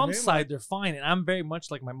 on my you know what I mom's mean? side, they're fine, and I'm very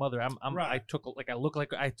much like my mother. Right. I took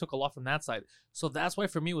a lot from that side, so that's why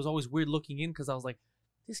for me it was always weird looking in because I was like,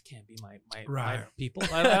 this can't be my Right. people.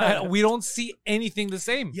 We don't see anything the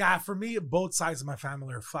same. Yeah, for me, both sides of my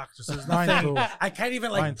family are fucked. So there's Mine nothing. too. I can't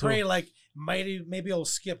even Mine like too. pray like maybe I'll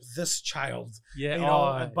skip this child. Yeah, You know,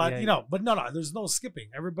 oh, but yeah. you know, but no, there's no skipping.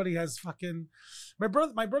 Everybody has fucking. My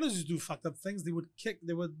brothers used to do fucked up things. They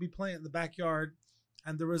would be playing in the backyard,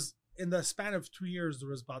 and there was in the span of 2 years there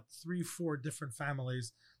was about 3-4 different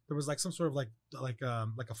families. There was like some sort of like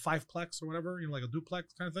a fiveplex or whatever, you know, like a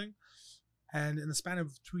duplex kind of thing. And in the span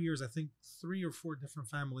of 2 years, I think 3 or 4 different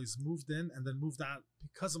families moved in and then moved out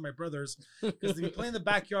because of my brothers. Because they'd be playing in the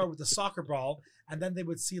backyard with the soccer ball, and then they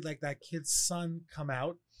would see like that kid's son come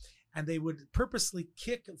out, and they would purposely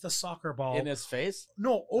kick the soccer ball In his face?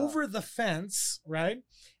 over the fence, right?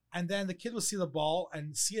 And then the kid will see the ball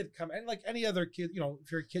and see it come. And like any other kid, you know,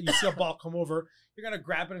 if you're a kid, you see a ball come over, you're going to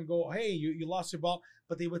grab it and go, hey, you lost your ball.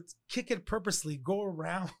 But they would kick it purposely, go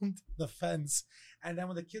around the fence. And then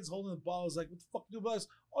when the kid's holding the ball, it's like, what the fuck do you do?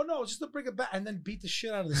 Oh, no, it's just to bring it back. And then beat the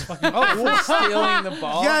shit out of this fucking Oh, stealing the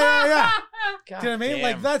ball? Yeah. God Do you know what I mean? damn.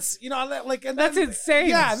 Like, that's, you know, like, and That's then, insane.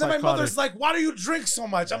 Yeah. And then my Psychotic. mother's like, why do you drink so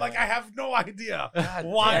much? I'm like, I have no idea God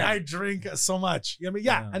why damn. I drink so much. You know what I mean?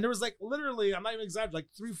 Yeah. Yeah. And there was like literally, I'm not even exaggerating, like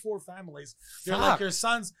 3-4 families. They're Fuck. like your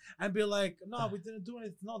sons and be like, no, we didn't do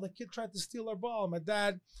anything. No, the kid tried to steal our ball. My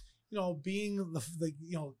dad, you know, being the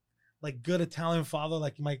you know, like good Italian father,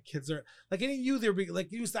 like my kids are like any you there,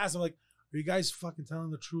 like you used to ask them, like, are you guys fucking telling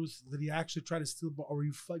the truth? Did he actually try to steal the ball? Or were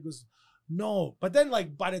you fucking goes, no. But then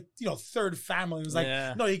like by the third family, it was like,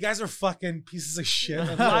 Yeah. no, you guys are fucking pieces of shit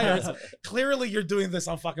and liars. Clearly you're doing this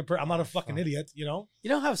on fucking I'm not a fucking idiot, you know? You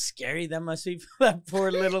know how scary that must be for that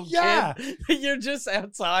poor little Yeah. kid? You're just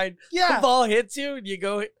outside. Yeah. The ball hits you and you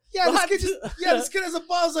go, Yeah, What? this kid has a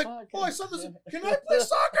ball. I was like, Fucking oh, I saw this. shit. Can I play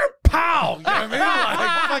soccer? Pow! You know what I mean?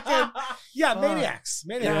 Like, fucking, yeah, maniacs.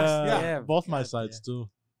 Yeah. Both my sides too.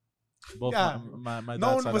 Both Yeah. my No dad's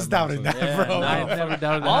one side was and mom's doubting side. that, bro. no. I never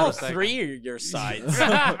doubted that. All for a second. 3 are your sides.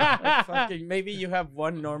 Like, fucking, maybe you have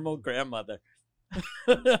one normal grandmother.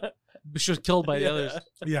 She was killed by the others.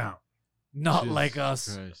 Yeah. Not Jesus like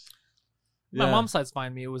us. Christ. My Yeah. mom's side's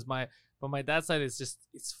fine. But my dad's side is just,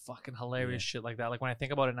 it's fucking hilarious shit like that. Like when I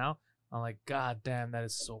think about it now, I'm like, God damn, that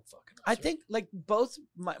is so fucking. I absurd. think like both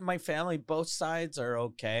my family, both sides are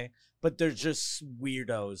okay, but they're just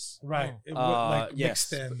weirdos. Right. Oh. It would, like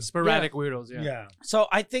Yes. mixed in. sporadic weirdos. Yeah. Yeah. So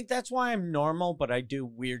I think that's why I'm normal, but I do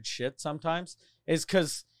weird shit sometimes. Is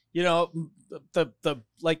because the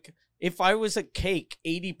like if I was a cake,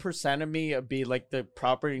 80% of me would be like the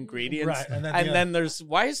proper ingredients, Right. And then, and the then there's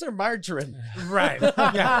why is there margarine? right.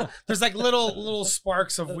 Yeah. There's like little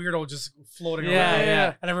sparks of weirdo just floating Yeah, around.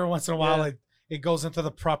 yeah. And every once in a while, Yeah. like it goes into the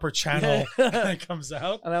proper channel and it comes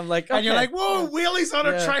out. And I'm like, And you're okay. like, whoa, wheelies on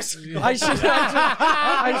a Yeah. tricycle. I should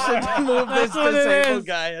move this That's what it disabled is.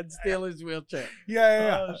 guy and steal his wheelchair.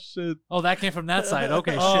 Yeah. Oh shit! Oh, that came from that side.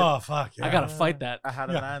 Okay, shit. Oh, fuck. Yeah. I gotta fight that. I had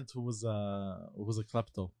an Yeah. aunt who was a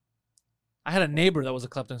klepto. I had a neighbor that was a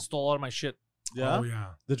klepto and stole all of my shit. Yeah. Oh,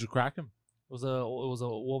 yeah. Did you crack him? It was a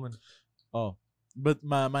woman. Oh, but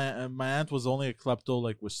my aunt was only a klepto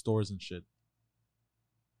like with stores and shit.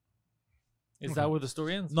 Is that where the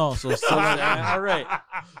story ends? No, so All right.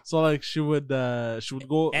 so like she would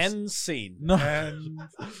go End scene. no. And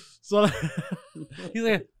So He's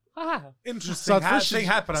like, interesting So at first thing she-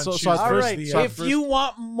 happened on so Tuesday. at All first- right. so at If first- you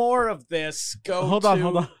want more of this, go hold to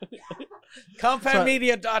on.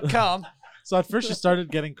 compoundmedia.com. So at first she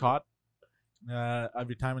started getting caught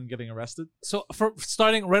every time and getting arrested, so for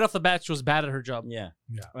starting right off the bat, she was bad at her job. Yeah.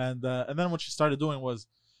 and then what she started doing was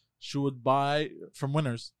she would buy from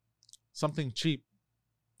Winners something cheap.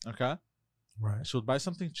 Okay, Right. she would buy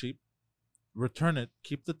something cheap, return it,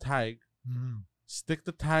 keep the tag, Mhm. stick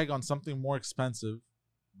the tag on something more expensive,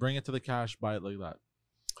 bring it to the cash, buy it like that.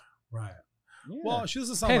 Right. Yeah. Well, she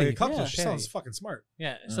doesn't sound Petty. like a couple. Yeah, She petty. sounds fucking smart.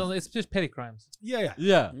 Yeah, so it's just petty crimes. Yeah.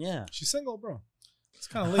 Yeah. yeah. She's single, bro. It's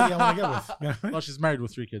the kind of lady I want to get with. You know what I mean? Well, she's married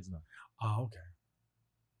with 3 kids now. Oh, okay.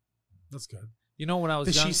 That's good. You know, when I was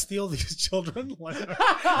Did young, she steal these children?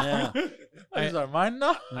 Yeah. These are mine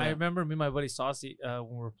now. I remember me and my buddy Saucy when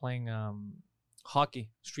we were playing hockey,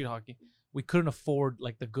 street hockey. We couldn't afford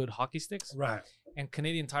like the good hockey sticks, Right. and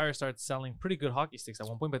Canadian Tire started selling pretty good hockey sticks at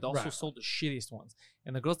one point, but they also Right. sold the shittiest ones.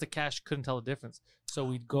 And the girls at cash couldn't tell the difference, so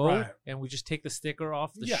we'd go Right. and we just take the sticker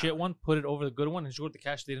off the Yeah. shit one, put it over the good one, and go to the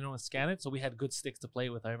cash. They didn't know how to scan it, so we had good sticks to play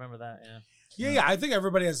with. I remember that. Yeah. Yeah. I think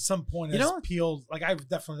everybody at some point You has know- peeled. Like I've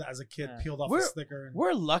definitely, as a kid, Yeah. peeled off a We're- sticker. And,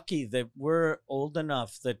 We're lucky that we're old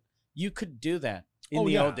enough that you could do that in Oh,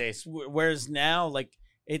 the yeah. old days. Whereas now, like,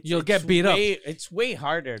 You'll it's get beat up. It's way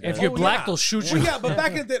harder. If to- you're Oh, black, yeah. they'll shoot Yeah. you. Well, yeah, but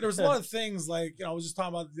back in the day, there was a lot of things like I was just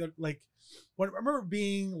talking about like when I remember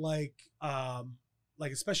being like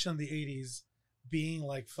especially in the 80s, being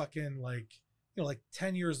like fucking like like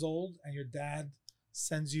 10 years old, and your dad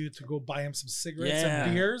sends you to go buy him some cigarettes Yeah.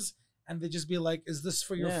 and beers, and they just be like, "Is this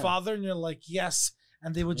for your Yeah. father?" And you're like, "Yes,"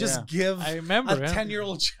 and they would just Yeah. give I remember. a yeah.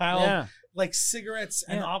 10-year-old child yeah. like cigarettes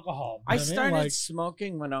and Yeah. alcohol. I You know what mean? started Like,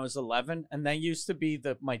 smoking when I was 11, and that used to be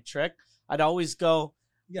my trick. I'd always go,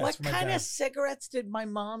 yeah, what it's for my kind dad. of cigarettes did my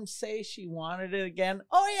mom say she wanted it again?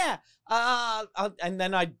 Oh, yeah. And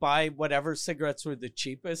then I'd buy whatever cigarettes were the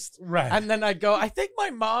cheapest. Right. And then I'd go, I think my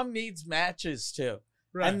mom needs matches too.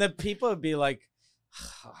 right. And the people would be like,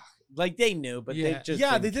 like they knew, but they Yeah. just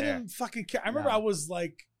yeah, didn't they care. didn't fucking care. I remember No. I was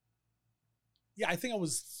like, I think I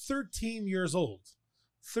was 13 years old.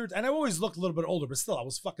 And I always looked a little bit older, but still, I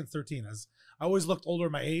was fucking 13. As I always looked older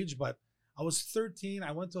my age, but I was 13.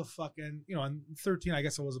 I went to a fucking, and 13, I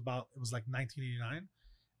guess it was like 1989.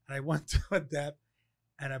 And I went to a dep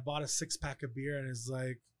and I bought a 6-pack of beer, and it's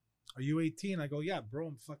like, "Are you 18?" I go, "Yeah, bro,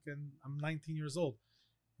 I'm 19 years old."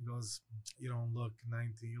 He goes, "You don't look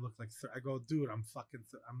 19. You look like." I go, "Dude, I'm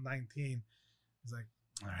 19." He's like,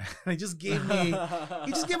 "All right." And he just gave me.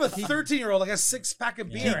 He just gave a 13-year-old like a 6-pack of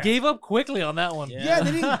Yeah. He beer. gave up quickly on that one. Yeah. Yeah,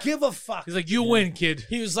 they didn't give a fuck. He's like, "You win, kid."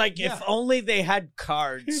 He was like, Yeah. if only they had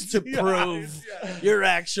cards to Yeah, prove yeah. your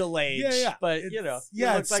actual age. Yeah, yeah. But, It's- you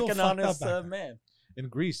yeah, look it's like so an fucked up honest back then. man. In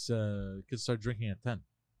Greece, kids start drinking at 10.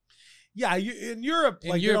 Yeah, in Europe, In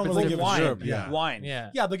like Europe, you it's don't really like give a wine. shit. Yeah, Wine.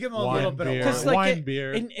 Yeah. they give them a little Wine, bit beer, of 'Cause, wine. like, wine,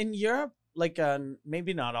 beer. In Europe, like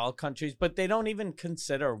maybe not all countries, but they don't even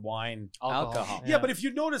consider wine Alcohol. alcohol. Yeah, but if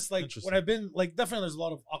you notice, like Interesting. when I've been, like definitely there's a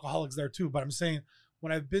lot of alcoholics there too. But I'm saying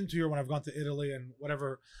when I've been to Europe, when I've gone to Italy and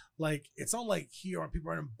whatever, like it's not like here when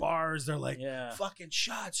people are in bars, they're like fucking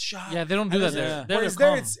shots. Yeah, they don't do that And there. Yeah. They're Whereas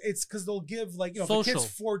calm. there, it's because they'll give like, if a Social. kid's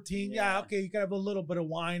 14, okay, you can have a little bit of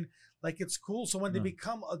wine. Like it's cool. So when they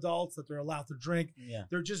become adults that they're allowed to drink,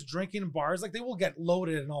 they're just drinking in bars. Like they will get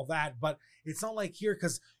loaded and all that, but it's not like here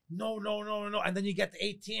because no. And then you get to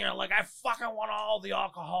 18, you're like, I fucking want all the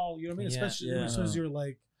alcohol. You know what I mean? Especially as soon as you're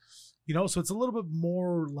like, so it's a little bit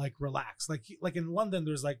more like relaxed. Like in London,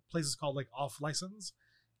 there's like places called like off license,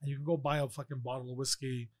 and you can go buy a fucking bottle of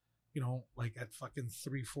whiskey, like at fucking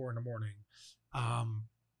 3-4 in the morning.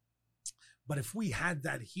 But if we had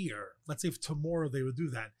that here, let's say if tomorrow they would do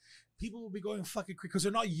that, people would be going fucking crazy because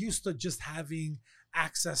they're not used to just having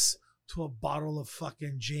access to a bottle of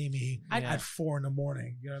fucking Jamie at 4 in the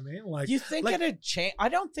morning. You know what I mean? Like, you think it'd change? I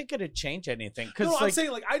don't think it'd change anything. No, I'm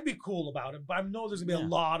saying like I'd be cool about it, but I know there's gonna be a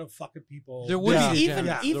lot of fucking people. There would be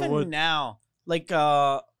even now, like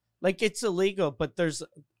it's illegal, but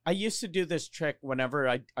I used to do this trick whenever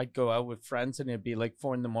I'd go out with friends and it'd be like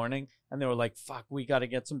 4 in the morning and they were like, fuck, we got to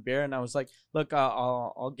get some beer. And I was like, look,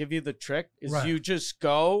 I'll give you the trick is you just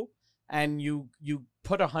go and you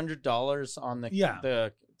put $100 on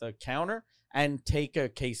the counter and take a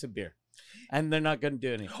case of beer and they're not going to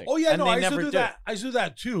do anything. Oh yeah, and no, I used to never do that. I used to do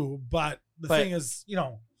that too. But the thing is, you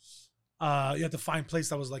have to find a place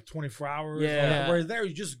that was like 24 hours. Yeah. Where there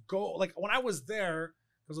you just go. Like when I was there,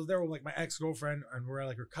 because I was there with like my ex-girlfriend and we're at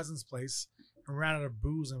like her cousin's place and ran out of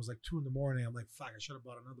booze and it was like 2 in the morning. I'm like, fuck, I should have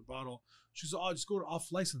bought another bottle. She said, oh, just go to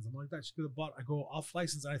off license. I'm like, that. She could have bought. I go off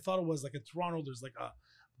license, and I thought it was like in Toronto. There's like a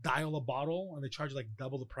dial a bottle, and they charge like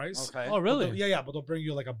double the price. Okay. Oh, really? But they'll bring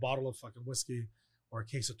you like a bottle of fucking whiskey or a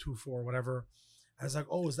case of 2-4 or whatever. I was like,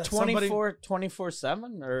 oh, is that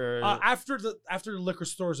 24/7 or after the liquor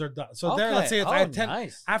stores are done? So there, let's say it's at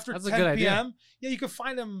 10 after That's a 10 good idea. p.m. Yeah, you can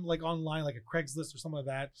find them like online, like a Craigslist or something like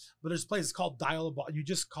that. But there's places called Dial a Bottle. You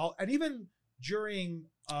just call, and even during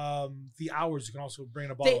the hours, you can also bring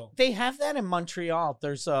in a bottle. They have that in Montreal.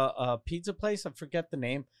 There's a pizza place. I forget the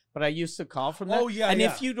name, but I used to call from there. Oh yeah, and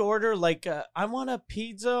yeah. if you'd order like I want a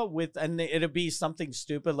pizza with, and it'd be something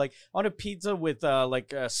stupid like I want a pizza with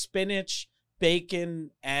like spinach,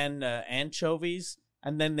 bacon, and anchovies,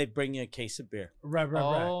 and then they'd bring you a case of beer. Right.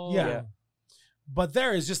 Yeah. But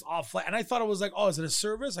there is just off, and I thought it was like, oh, is it a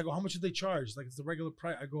service? I go, how much did they charge? Like it's the regular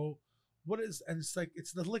price. I go, what is? And it's like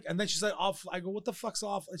it's the liquor. And then she's like, off. I go, what the fuck's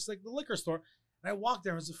off? It's like the liquor store. And I walked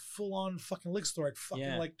there, and it was a full-on fucking liquor store at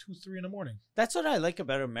fucking like 2-3 in the morning. That's what I like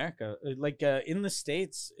about America. Like in the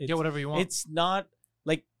States, Get whatever you want. It's not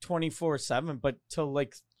like 24/7, but till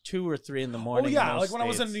like 2 or 3 in the morning. Oh yeah, in like most when I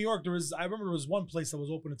was in states. New York, I remember there was one place that was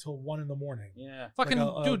open until 1 in the morning. Yeah. Fucking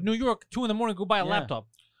dude, New York, 2 in the morning, go buy a laptop.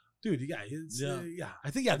 Dude, yeah, it's, Yeah.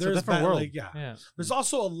 I think It's a there's different world. Like, Yeah. There's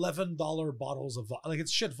also $11 bottles of like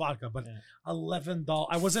it's shit vodka, but $11.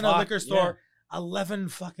 I was in a Fuck, liquor store,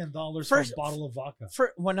 $11 fucking dollars for a bottle of vodka.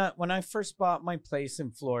 When I first bought my place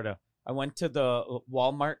in Florida, I went to the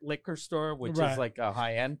Walmart liquor store, which is like a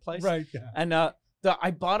high end place, Right. Yeah. and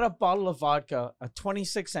I bought a bottle of vodka, a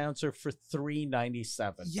 26 ouncer for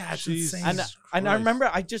 $3.97. Yeah, it's Jesus insane. And I remember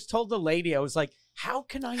I just told the lady, I was like, "How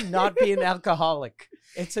can I not be an alcoholic?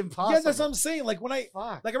 It's impossible." Yeah, that's what I'm saying. Like when I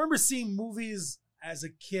Fuck. like I remember seeing movies as a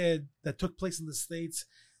kid that took place in the States,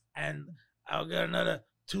 and I'll get another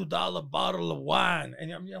 $2 bottle of wine,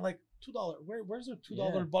 and I'm like $2. Where's the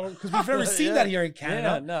 $2 bottle? Because we've never seen that here in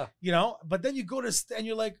Canada. Yeah, no. But then you go to and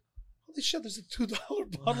you're like, holy shit, there's a $2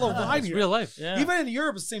 bottle of wine It's here. real life. Yeah. Even in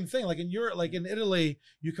Europe, it's the same thing. Like in Europe, like in Italy,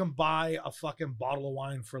 you can buy a fucking bottle of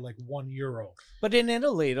wine for like €1. But in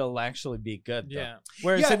Italy, it'll actually be good. Though. Yeah.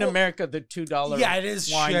 Whereas Yeah, in well- America, the $2 Yeah, it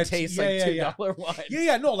is wine shit. tastes Yeah, like yeah, $2 wine.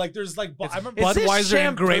 Yeah, no, like there's like I remember Is this Budweiser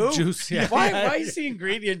and grape shampoo? juice. Yeah. Why is the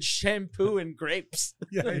ingredient shampoo and grapes?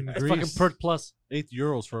 In It's fucking Greece, Pert Plus.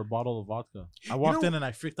 €8 for a bottle of vodka. I walked know- in and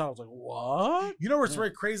I freaked out. I was like, "What?" You know where it's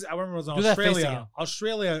very crazy? I remember I was in Do that face Australia. again.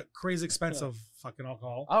 Australia, crazy expensive fucking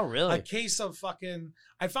alcohol. Oh, really? A case of fucking.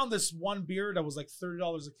 I found this one beer that was like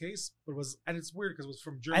 $30 a case, but it was, and it's weird because it was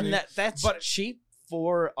from Germany. And that's but- cheap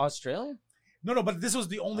for Australia? no, but this was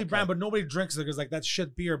the only brand, but nobody drinks it because like that's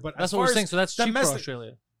shit beer. But That's as what far we're as saying. So that's cheap for domestic-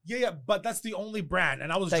 Australia. Yeah, but that's the only brand,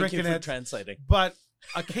 and I was Thank you drinking for it. translating. But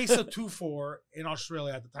a case of 2-4 in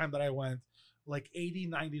Australia at the time that I went, like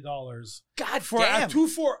 $80-$90 God for damn. a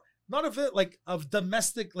 2-4. Not of it, like of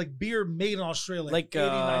domestic like beer made in Australia, Like,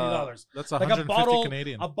 $80-$90. That's Like 150 a bottle,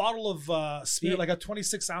 Canadian. a bottle of Yeah. like a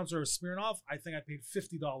 26 ounce or Smirnoff. I think I paid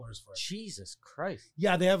 $50 for it. Jesus Christ.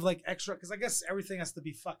 Yeah, they have like extra because I guess everything has to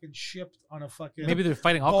be fucking shipped on a fucking Maybe they're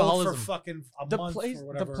fighting boat alcoholism. for fucking a The month place, or the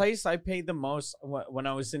whatever. place I paid the most when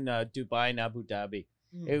I was in Dubai and Abu Dhabi,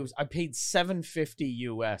 I paid $7.50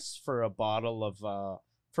 US for a bottle of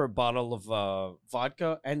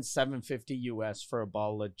vodka and $7.50 US for a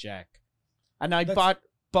bottle of Jack, and I bought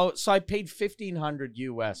both. So I paid $1,500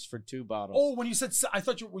 US for 2 bottles. Oh, when you said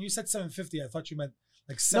when you said $7.50, I thought you meant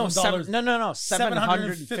like no, $7. no,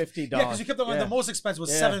 $750. Yeah, because you kept on the most expensive was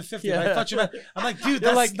 $7.50. Yeah. I thought you meant. I'm like, dude,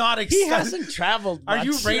 They're that's like, not He expensive. hasn't traveled. Are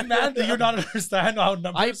you much. Rain Man? Do you not understand how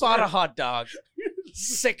numbers? I bought a work? hot dog,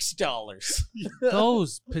 $6.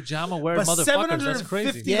 Those pajama wearing But motherfuckers. That's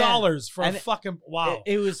crazy. $750 for And a fucking wow.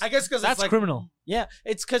 It was. I guess because That's it's like criminal. Yeah,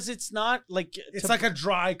 it's because it's not like it's like a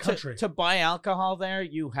dry country. To buy alcohol there,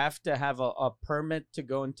 you have to have a permit to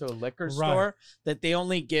go into a liquor Right. store that they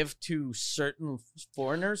only give to certain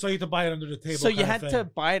foreigners. so you have to buy it under the table. So you kind had of to thing.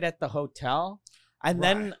 buy it at the hotel. And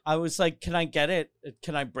then Right. I was like, can I get it?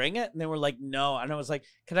 Can I bring it? And they were like, no. And I was like,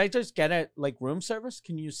 can I just get it like room service?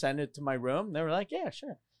 Can you send it to my room? And they were like, yeah,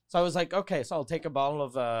 sure. So I was like, okay, so I'll take a bottle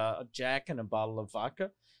of Jack and a bottle of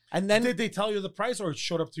vodka. And then Did they tell you the price, or it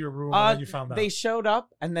showed up to your room and then you found out? they showed up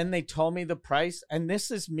and then they told me the price. And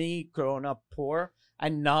this is me growing up poor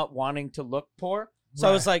and not wanting to look poor. So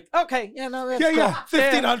I was like, okay, yeah, no, that's Yeah, cool. yeah,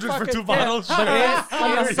 1,500 fuck for it, 2 bottles. Yeah. But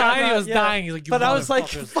Yeah. Inside he was Yeah. dying. He's like, you But I was like,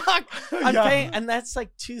 motherfuckers. fuck, I'm Yeah. paying, and that's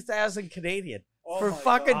like 2,000 Canadian Oh for my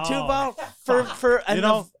fucking God. 2 Oh, bottles. And You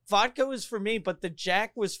know- the vodka was for me, but the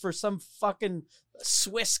Jack was for some fucking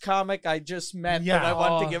Swiss comic I just met Yeah. that I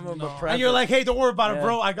wanted Oh, to give him no. a And present. And you're like, hey, don't worry about it, Yeah.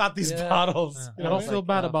 bro. I got these Yeah. bottles. Yeah. You I know? don't feel like,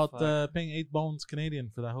 bad oh, about fuck. paying 8 bones Canadian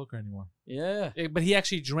for that hooker anymore. yeah, Yeah, but he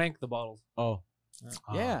actually drank the bottles. Oh,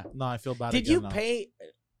 yeah. no, I feel bad. Did again you now. pay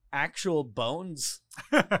actual bones?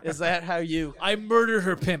 Is that how you I murdered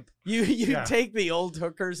her pimp. Yeah. take the old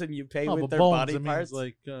hookers and you pay No, with but their bones, body it means parts?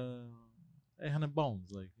 like 800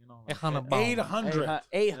 bones, like you know. Like, 800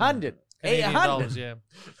 800. 800. yeah.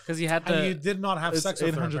 Because he had And you to. did not have It's sex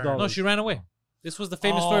with her. $800. apparently. No, she ran away. This was the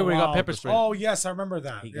famous Oh, story where he got wow. pepper sprayed. Oh, yes, I remember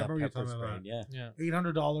that. He Yeah, I got remember you pepper telling me sprayed, that. yeah. Yeah.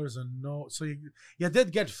 $800 and no. So you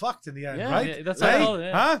did get fucked in the end, Yeah. right? Yeah, that's right? how-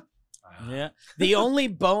 yeah. Huh? Yeah. The only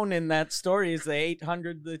bone in that story is the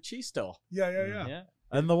 800 that she stole. Yeah, yeah, Yeah.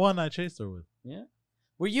 and the one I chased her with.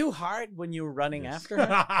 Were you hard when you were running Yes. after her?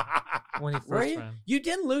 yeah. When he Were first you? ran. You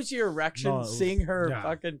didn't lose your erection No, it was- seeing her Yeah.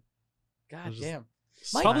 fucking. It God was just- damn.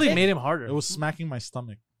 My Probably dick- made him harder. It was smacking my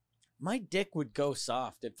stomach. My dick would go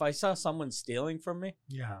soft if I saw someone stealing from me.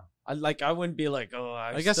 Yeah. I wouldn't be like, oh,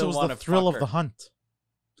 I guess it still was wanna the thrill fuck of the her. hunt.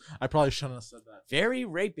 I probably shouldn't have said that. Very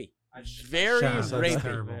rapey. Very Shouldn't have said that. rapey.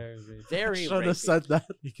 Terrible. Very Should have rapey. said that.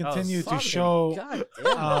 You continue to Fucking show God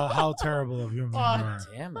damn. how terrible of human you are.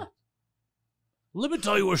 Damn it. Let me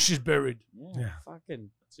tell you where she's buried. Yeah. Yeah. Fucking.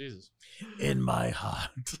 Jesus. In my heart.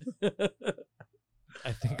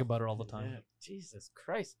 I think about her all the time. Yeah, Jesus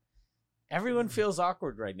Christ. Everyone feels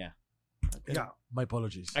awkward right now. Yeah. My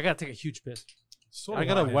apologies. I gotta take a huge piss. So I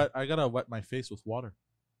gotta do wet. I gotta wet my face with water.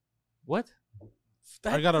 What?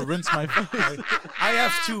 I gotta rinse my face. I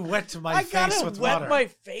have to wet my I face gotta with wet water. my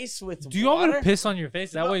face with Do you want me water. to piss on your face?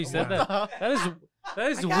 Is that why you said that? That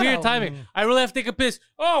is I gotta- weird timing. I really have to take a piss.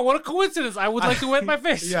 Oh, what a coincidence! I would like to wet my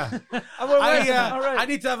face. Yeah. I'm gonna I, wet- all right. I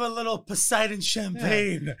need to have a little Poseidon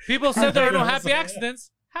champagne. People said there are no happy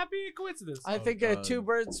accidents. Happy coincidence. I think God. 2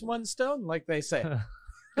 birds, 1 stone, like they say.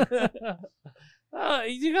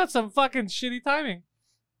 You got some fucking shitty timing.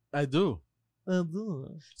 I do.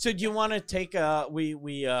 So do you want to take we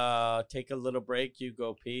take a little break? You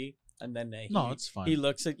go pee, and then No, it's fine. he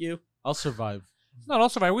looks at you. I'll survive. No, I'll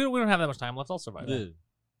survive. We don't have that much time left. I'll survive. Yeah.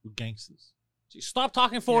 We're gangsters. Stop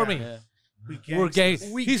talking for Yeah. me. Yeah. We're gay.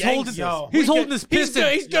 We He's gangsters. holding. Yo. He's We holding ga- his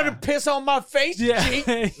piston. He's gonna piss on my face. Yeah. G.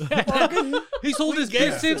 Fucking- He's holding his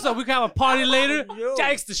gangsters. piston so we can have a party later. Yo.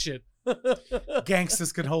 Gangster shit.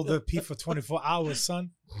 Gangsters can hold their pee for 24 hours,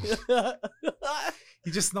 son.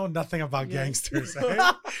 You just know nothing about gangsters. Eh?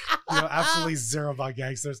 You know absolutely zero about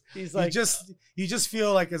gangsters. He's You like, just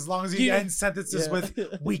feel like as long as you You- end sentences Yeah.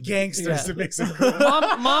 with "we gangsters," Yeah. it makes it cool.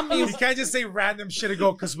 Mom, You can't just say random shit and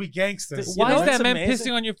go "cause we gangsters." You why know is that what's man amazing?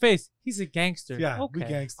 pissing on your face? He's a gangster. Yeah, okay. we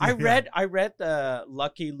gangsters. I yeah. read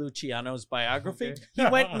Lucky Luciano's biography. Okay. He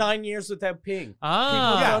went 9 years without peeing. People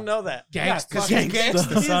Ah, Yeah. don't know that. Yeah, 'cause Gangsters. he's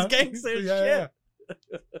gangsters. He's son. gangster as Yeah,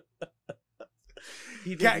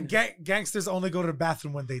 He yeah. didn't- Gangsters only go to the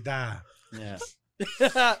bathroom when they die Yeah.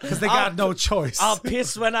 because they got no choice. I'll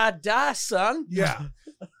piss when I die, son. Yeah.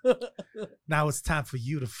 Now it's time for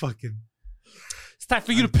you to fucking it's time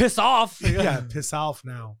for you to piss off. piss off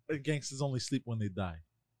now. Gangsters only sleep when they die.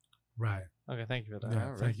 Right. Okay, thank you for that.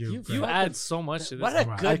 Yeah. Thank you. You- You fucking- add so much to this. What a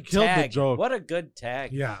Right. good I killed the tag. joke. What a good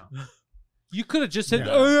tag. Yeah. You could have just said,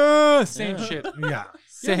 Yeah. "Oh yeah," same Yeah. shit. Yeah,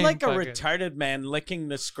 You're Same like a fucking- retarded man licking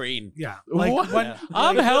the screen. yeah. Like What? when Yeah.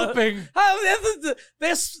 I'm helping. Oh,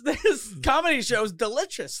 this comedy show is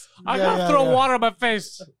delicious. I Yeah, gotta yeah, throw yeah. water on my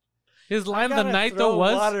face. His line of the Gotta night throw though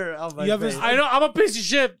was, water on my You have face. this- "I know I'm a piece of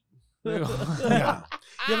shit." yeah,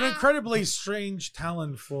 you have an incredibly strange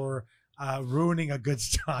talent for ruining a good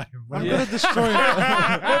time. I'm Yeah. gonna destroy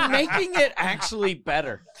We're making it actually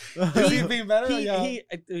better. Is he being better?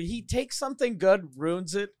 He takes something good,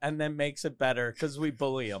 ruins it, and then makes it better because we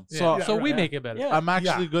bully him. So, Yeah, so we right. make it better. Yeah. I'm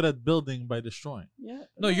actually good at building by destroying. Yeah.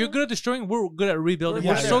 No, you're good at destroying. We're good at rebuilding.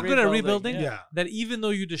 We're We're good so at good at rebuilding, rebuilding Yeah. that even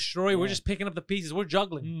though you destroy, we're Yeah. just picking up the pieces. We're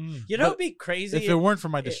juggling. Mhm. You know, But it'd be crazy If it weren't for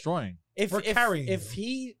my destroying, if We're carrying if you.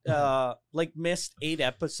 he like missed 8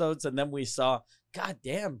 episodes and then we saw, God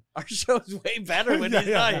damn, our show's way better when Yeah, he's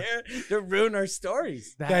yeah, not yeah. here to ruin our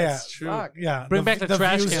stories. That's Yeah, yeah. true. Fuck. Yeah, Bring back the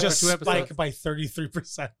trash views can for just 2 episodes. spike by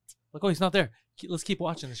 33%. Like, oh, he's not there. Let's keep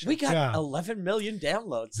watching this shit. We got Yeah. 11 million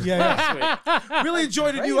downloads. Yeah, last week. Really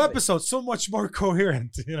enjoyed a new Crazy. episode. So much more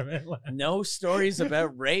coherent. You know what I mean? Like, No stories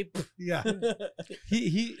about rape. yeah.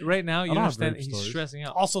 he right now, you I don't have understand, rape he's stories. stressing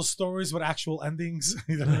out. Also, stories with actual endings.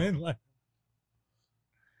 You know what I mean? Like,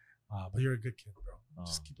 but you're a good kid, bro.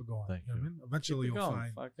 Just Oh, keep it going. thank You know what I mean? Eventually, Keep you'll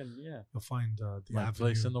going. find Fucking, yeah. the my avenue.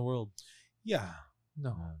 place in the world. Yeah.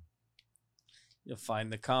 No. You'll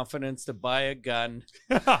find the confidence to buy a gun.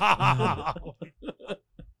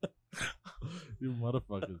 You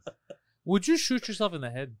motherfuckers. Would you shoot yourself in the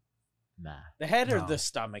head? Nah. The head or No. the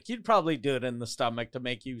stomach? You'd probably do it in the stomach to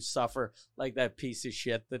make you suffer like that piece of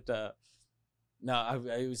shit that. No,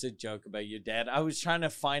 it was a joke about your dad. I was trying to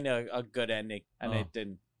find a good ending, and Oh. it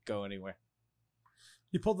didn't go anywhere.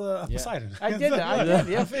 You pulled the Yeah. Poseidon. I did.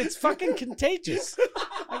 Yeah, it's fucking contagious.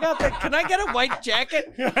 I got that. Can I get a white jacket?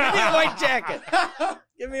 Give me a white jacket.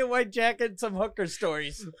 Give me a white jacket and some hooker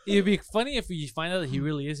stories. It'd be funny if you find out that he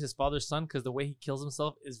really is his father's son because the way he kills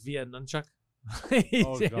himself is via nunchuck.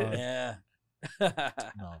 Oh, God. Yeah.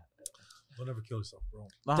 No. Don't ever kill yourself, bro.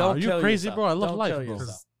 Nah, Don't are you kill crazy, yourself. bro? I love Don't life, kill bro. yourself.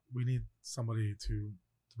 Because we need somebody to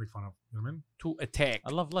make fun of. You know what I mean? To attack. I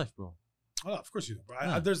love life, bro. Oh, of course you do. Bro.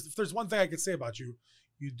 Yeah. If there's one thing I could say about you,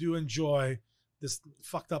 you do enjoy this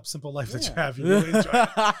fucked up, simple life that you Yeah. have. You really enjoy it.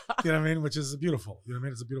 You know what I mean? Which is beautiful. You know what I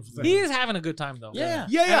mean? It's a beautiful thing. He is having a good time though. Yeah.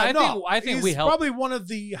 Yeah, And no. I think He's we help. probably one of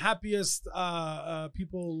the happiest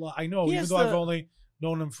people I know, He even has though I've the- only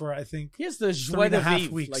known him for, I think, Here's the 3 joie and a de half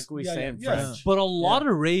vivre, weeks. like we Yeah, say yeah, in yeah. French. But a lot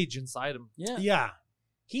of rage inside him. Yeah. Yeah.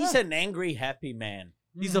 He's an angry, happy man.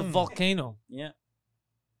 He's a Mhm. volcano. Yeah.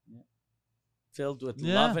 Filled with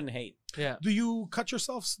Yeah. love and hate. Yeah. Do you cut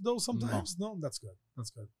yourself though sometimes? No, that's good. That's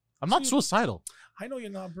good. I'm not suicidal. I know you're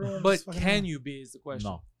not, bro. I'm But just fucking- can you be is the question.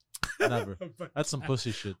 No. Never. But That's some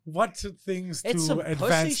pussy shit. what things It's to some pussy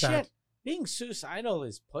advance that? shit. Being suicidal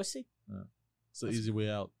is pussy. It's the easy way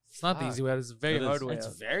out. It's not the easy way. It's a very It hard is. way. It's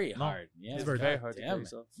out. very No. hard. Yeah. It's very very God hard to damn kill it.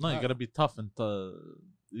 yourself. No, you gotta be tough and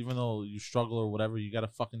even though you struggle or whatever, you gotta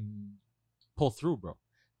fucking pull through, bro.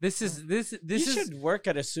 This is this You is should work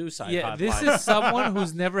at a suicide yeah. hotline. This is someone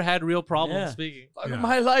who's never had real problems Yeah. speaking. Fuck Yeah.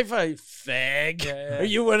 my life, I fag. Yeah. Are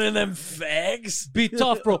you one of them fags? Be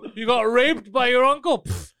tough, bro. You got raped by your uncle.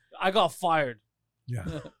 Pfft, I got fired.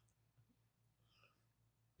 Yeah.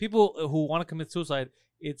 People who want to commit suicide,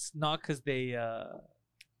 it's not because they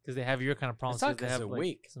have your kind of problems. It's not 'cause they 'cause have they're like,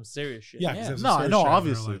 weak. some serious shit. Yeah, Yeah. 'cause there's a No, I serious know, shit in their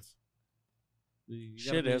obviously. life. You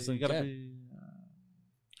Shit be- isn't you gotta good. be.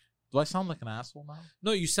 Do I sound like an asshole now?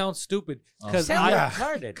 No, you sound stupid Oh. because Sound Yeah.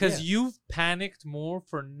 retarded. because yeah. you've panicked more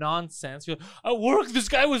for nonsense. You're like, at work, this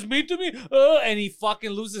guy was mean to me, and he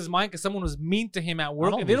fucking loses his mind because someone was mean to him at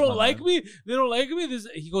work, don't and they lose don't my like mind. me. They don't like me.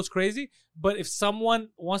 He goes crazy. But if someone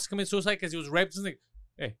wants to commit suicide because he was raped, it's like,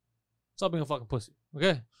 hey, stop being a fucking pussy,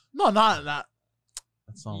 okay? No, not.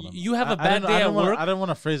 That's not what I'm- You have a I bad didn't- day I at didn't wanna- work. I didn't want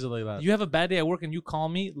to phrase it like that. You have a bad day at work, and you call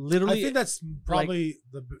me literally. I think that's probably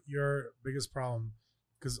your biggest problem,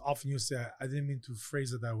 because often you say, "I didn't mean to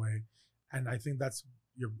phrase it that way," and I think that's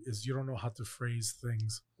you don't know how to phrase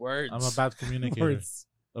things. Words. I'm a bad communicator. Words,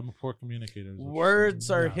 I'm a poor communicator. is what-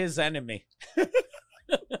 Words are Yeah. his enemy.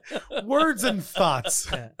 Words and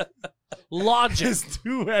thoughts. logic. His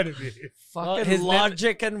two enemies. Fucking his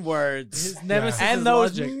logic and words. His nemesis Yeah. is And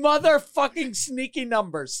those logic. motherfucking sneaky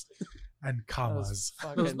numbers. And commas.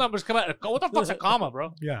 Those Fucking, numbers come out. What the fuck's a comma,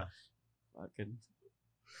 bro? Yeah. fucking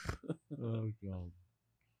Oh god.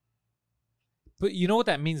 But you know what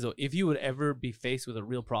that means, though? If you would ever be faced with a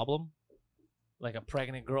real problem, like a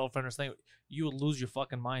pregnant girlfriend or something, you would lose your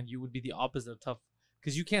fucking mind. You would be the opposite of tough.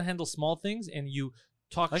 Because you can't handle small things, and you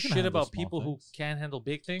talk I can shit handle about small people who things. can't handle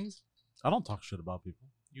big things. I don't talk shit about people.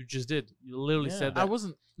 You just did. You literally Yeah. said I that.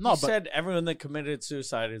 wasn't. No, No, but said everyone that committed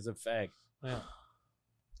suicide is a fag. Yeah.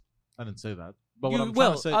 I didn't say that. But what You I'm trying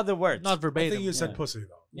will. to say, Other words. Not I verbatim. think you said yeah. pussy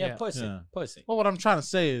though. yeah, Yeah. pussy. Yeah. Pussy. well, what I'm trying to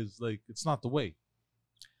say is like it's not the way.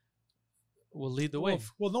 We'll lead the way.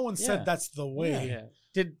 Well, no one Yeah. said that's the way.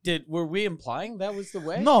 Yeah. Were we implying that was the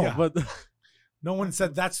way? No, Yeah. but No one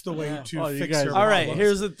said that's the way Yeah. to Oh, you fix guys- your All right, problems.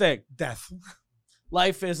 here's the thing. death.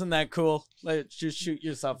 Life isn't that cool. Let's just shoot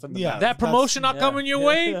yourself in the Yeah. mouth. That promotion not yeah, coming your yeah,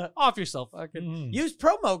 way? yeah. Off yourself. Fucking Mhm. use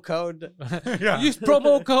promo code. Yeah. Use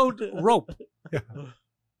promo code ROPE.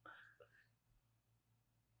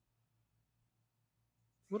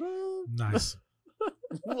 what up? Nice.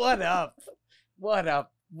 What up? What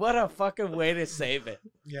up? What a fucking way to save it.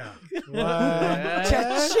 Yeah.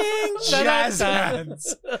 Cha-ching! Jazz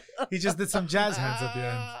hands. He just did some jazz hands at the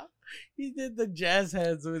end. He did the jazz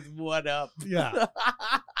hands with what up. Yeah.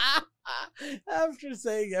 After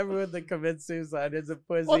saying everyone that commits suicide is a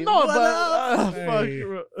pussy. Well, no, what but up? Hey.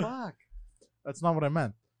 Fuck. That's not what I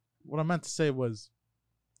meant. What I meant to say was,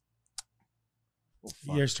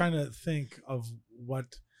 You're just trying to think of what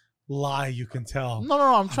lie you can tell. no.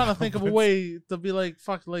 I'm trying to think of a way to be like,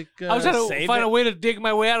 fuck, like, I was trying to Save find it. a way to dig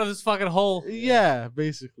my way out of this fucking hole. yeah,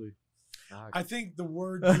 basically. I think the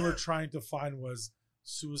word you were trying to find was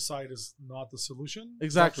suicide is not the solution.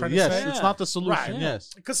 Exactly. Yes, say? it's Yeah. not the solution. Right.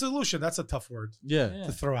 Yes. Because solution, that's a tough word Yeah. Yeah.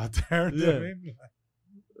 to throw out there. You know what I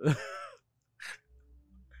mean?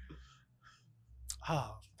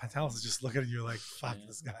 Oh, Pantelis is just looking at you like, fuck Yeah.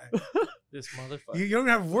 this guy. This motherfucker. You don't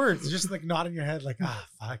have words. You're just like nodding your head like,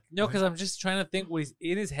 fuck. No, because I'm just trying to think what he's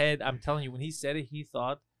in his head. I'm telling you, when he said it, he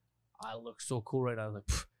thought, I look so cool right now. I was like,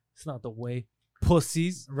 "Pff, it's not the way.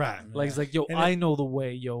 Pussies. Right. Like, he's like, yo, And I know the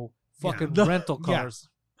way, yo. Yeah. Fucking No. rental Yeah. cars.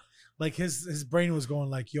 Like his brain was going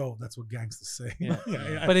like, yo, that's what gangsters say.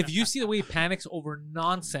 Yeah. But if you see the way he panics over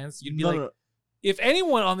nonsense, you'd be No, like, no. if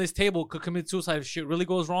anyone on this table could commit suicide if shit really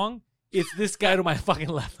goes wrong, it's this guy to my fucking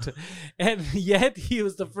left. And yet he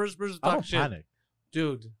was the first person to I talk don't shit. panic.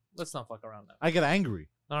 Dude, let's not fuck around now. I get angry.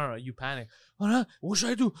 No, you panic. Oh, no, what should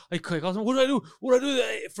I do? I click. What do I do? What do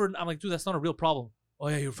I do? I'm like, dude, that's not a real problem. Oh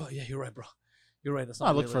yeah, you're right, bro. You're right. That's not.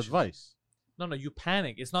 I a look real for issue. advice. No, you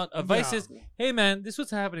panic. It's not advice. Yeah. Is hey man, this is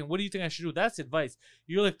what's happening. What do you think I should do? That's advice.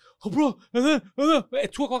 You're like, oh bro, and then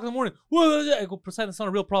at 2:00 in the morning. I go, Poseidon, it's not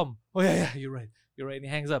a real problem. Oh yeah, you're right. And he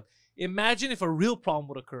hangs up. Imagine if a real problem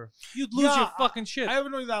would occur. You'd lose Yeah, your fucking shit. I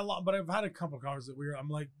haven't known you that long, but I've had a couple of conversations where I'm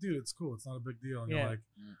like, dude, it's cool. It's not a big deal. And Yeah. you're like,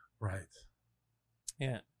 right.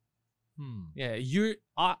 yeah. Hmm. Yeah, you're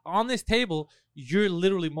on this table. You're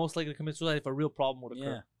literally most likely to commit suicide if a real problem would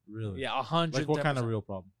occur. Really? Yeah, 100. Like what kind of real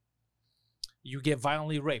problem? You get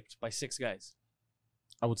violently raped by 6 guys,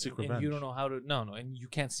 I would seek and revenge. you don't know how to. No, and you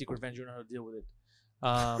can't seek revenge. You don't know how to deal with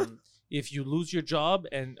it. If you lose your job,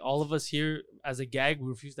 and all of us here as a gag, we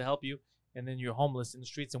refuse to help you, and then you're homeless in the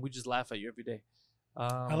streets, and we just laugh at you every day.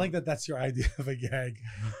 I like that. That's your idea of a gag.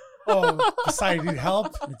 Oh, society need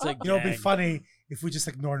help. It's like, You know, it'd be funny if we just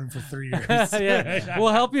ignored him for 3 years. yeah, we'll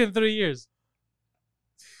help you in 3 years.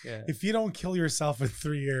 Yeah. If you don't kill yourself in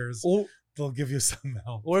 3 years, Or they'll give you some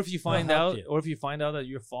help. Or if you find help out, you. or if you find out that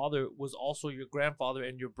your father was also your grandfather,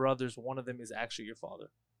 and your brothers, one of them is actually your father.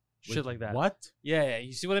 Shit Wait, like that. What? Yeah.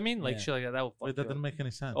 You see what I mean? Like Yeah. shit like that. That would fuck Wait, that you didn't up. make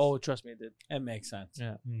any sense. Oh, trust me, it did. It makes sense.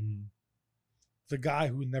 Yeah. Mhm. The guy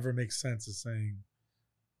who never makes sense is saying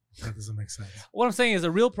that doesn't make sense. What I'm saying is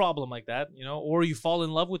a real problem like that, you know, or you fall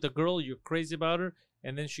in love with a girl, you're crazy about her,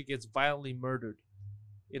 and then she gets violently murdered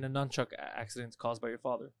in a nunchuck accident caused by your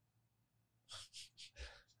father.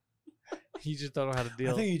 You just don't know how to I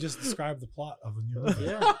deal. think you just described the plot of a new movie.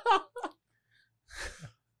 Yeah.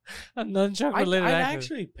 A nunchuck I'd related accident.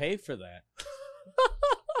 actually pay for that.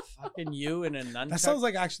 Fucking you in a nunchuck. That sounds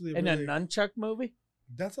like actually in a really, nunchuck movie.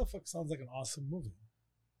 sounds like an awesome movie.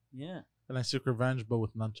 Yeah. And I seek revenge, but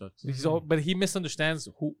with nunchucks. But he misunderstands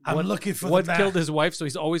I'm what looking for what the killed man. his wife, so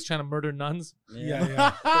he's always trying to murder nuns.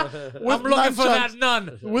 Yeah. I'm looking for that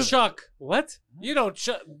nun. Chuck. What? You know,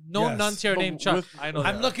 no Yes. nuns here named Chuck. With- I know.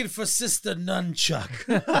 I'm that. looking for Sister Nunchuck.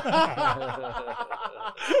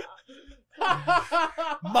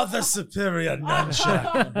 Mother Superior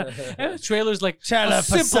Nunchuck. And the trailer's like, Tell a her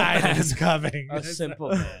simple Poseidon man. is coming. A simple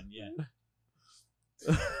man.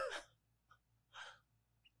 Yeah.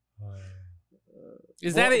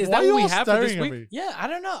 Is that Why what you we all have for this staring at week? me? Yeah. I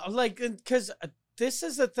don't know. Like, because this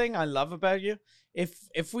is the thing I love about you.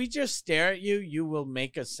 If we just stare at you, you will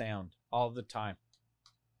make a sound all the time.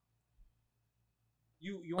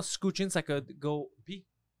 You want to scooch in so I could go pee?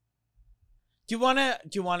 Do you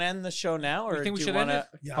wanna end the show now, or You think we do should you end wanna?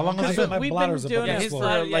 it? Yeah, How long has my- it been? My We've been bladder's doing about to it his for explode.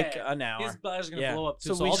 bladder- like yeah. an hour. His bladder's gonna Yeah. blow up too,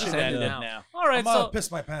 So so, we I'll should just end end it it now. now. All right, I'm gonna so piss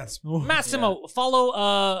my pants. Massimo,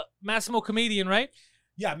 follow Massimo Comedian, right?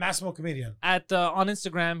 Yeah, Massimo Comedian. At on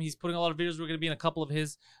Instagram. He's putting a lot of videos. We're going to be in a couple of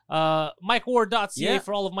his. MikeWard.ca Yeah.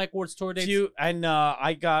 for all of Mike Ward's tour dates.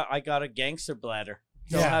 I got a gangster bladder.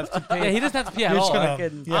 Don't Yeah. have to pay. Yeah, he doesn't have to pee at You're just all.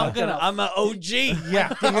 gonna- yeah. I'm an OG.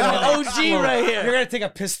 Yeah, I'm an OG right You're here. gonna take a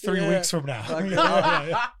piss 3 Yeah. weeks from now. Fuck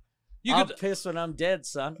Yeah. You I'll could piss when I'm dead,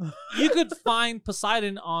 son. you could find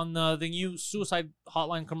Poseidon on the new suicide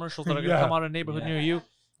hotline commercials that are going to Yeah. come out in a neighborhood Yeah. near you.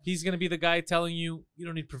 He's going to be the guy telling you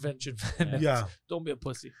don't need prevention. Yeah. Don't be a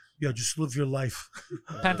pussy. Yeah, just live your life.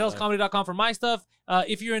 PantelsComedy.com for my stuff.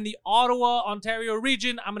 If you're in the Ottawa, Ontario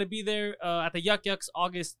region, I'm going to be there at the Yuck Yucks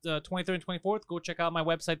August 23rd and 24th. Go check out my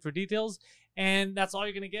website for details. And that's all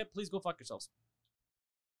you're going to get. Please go fuck yourselves.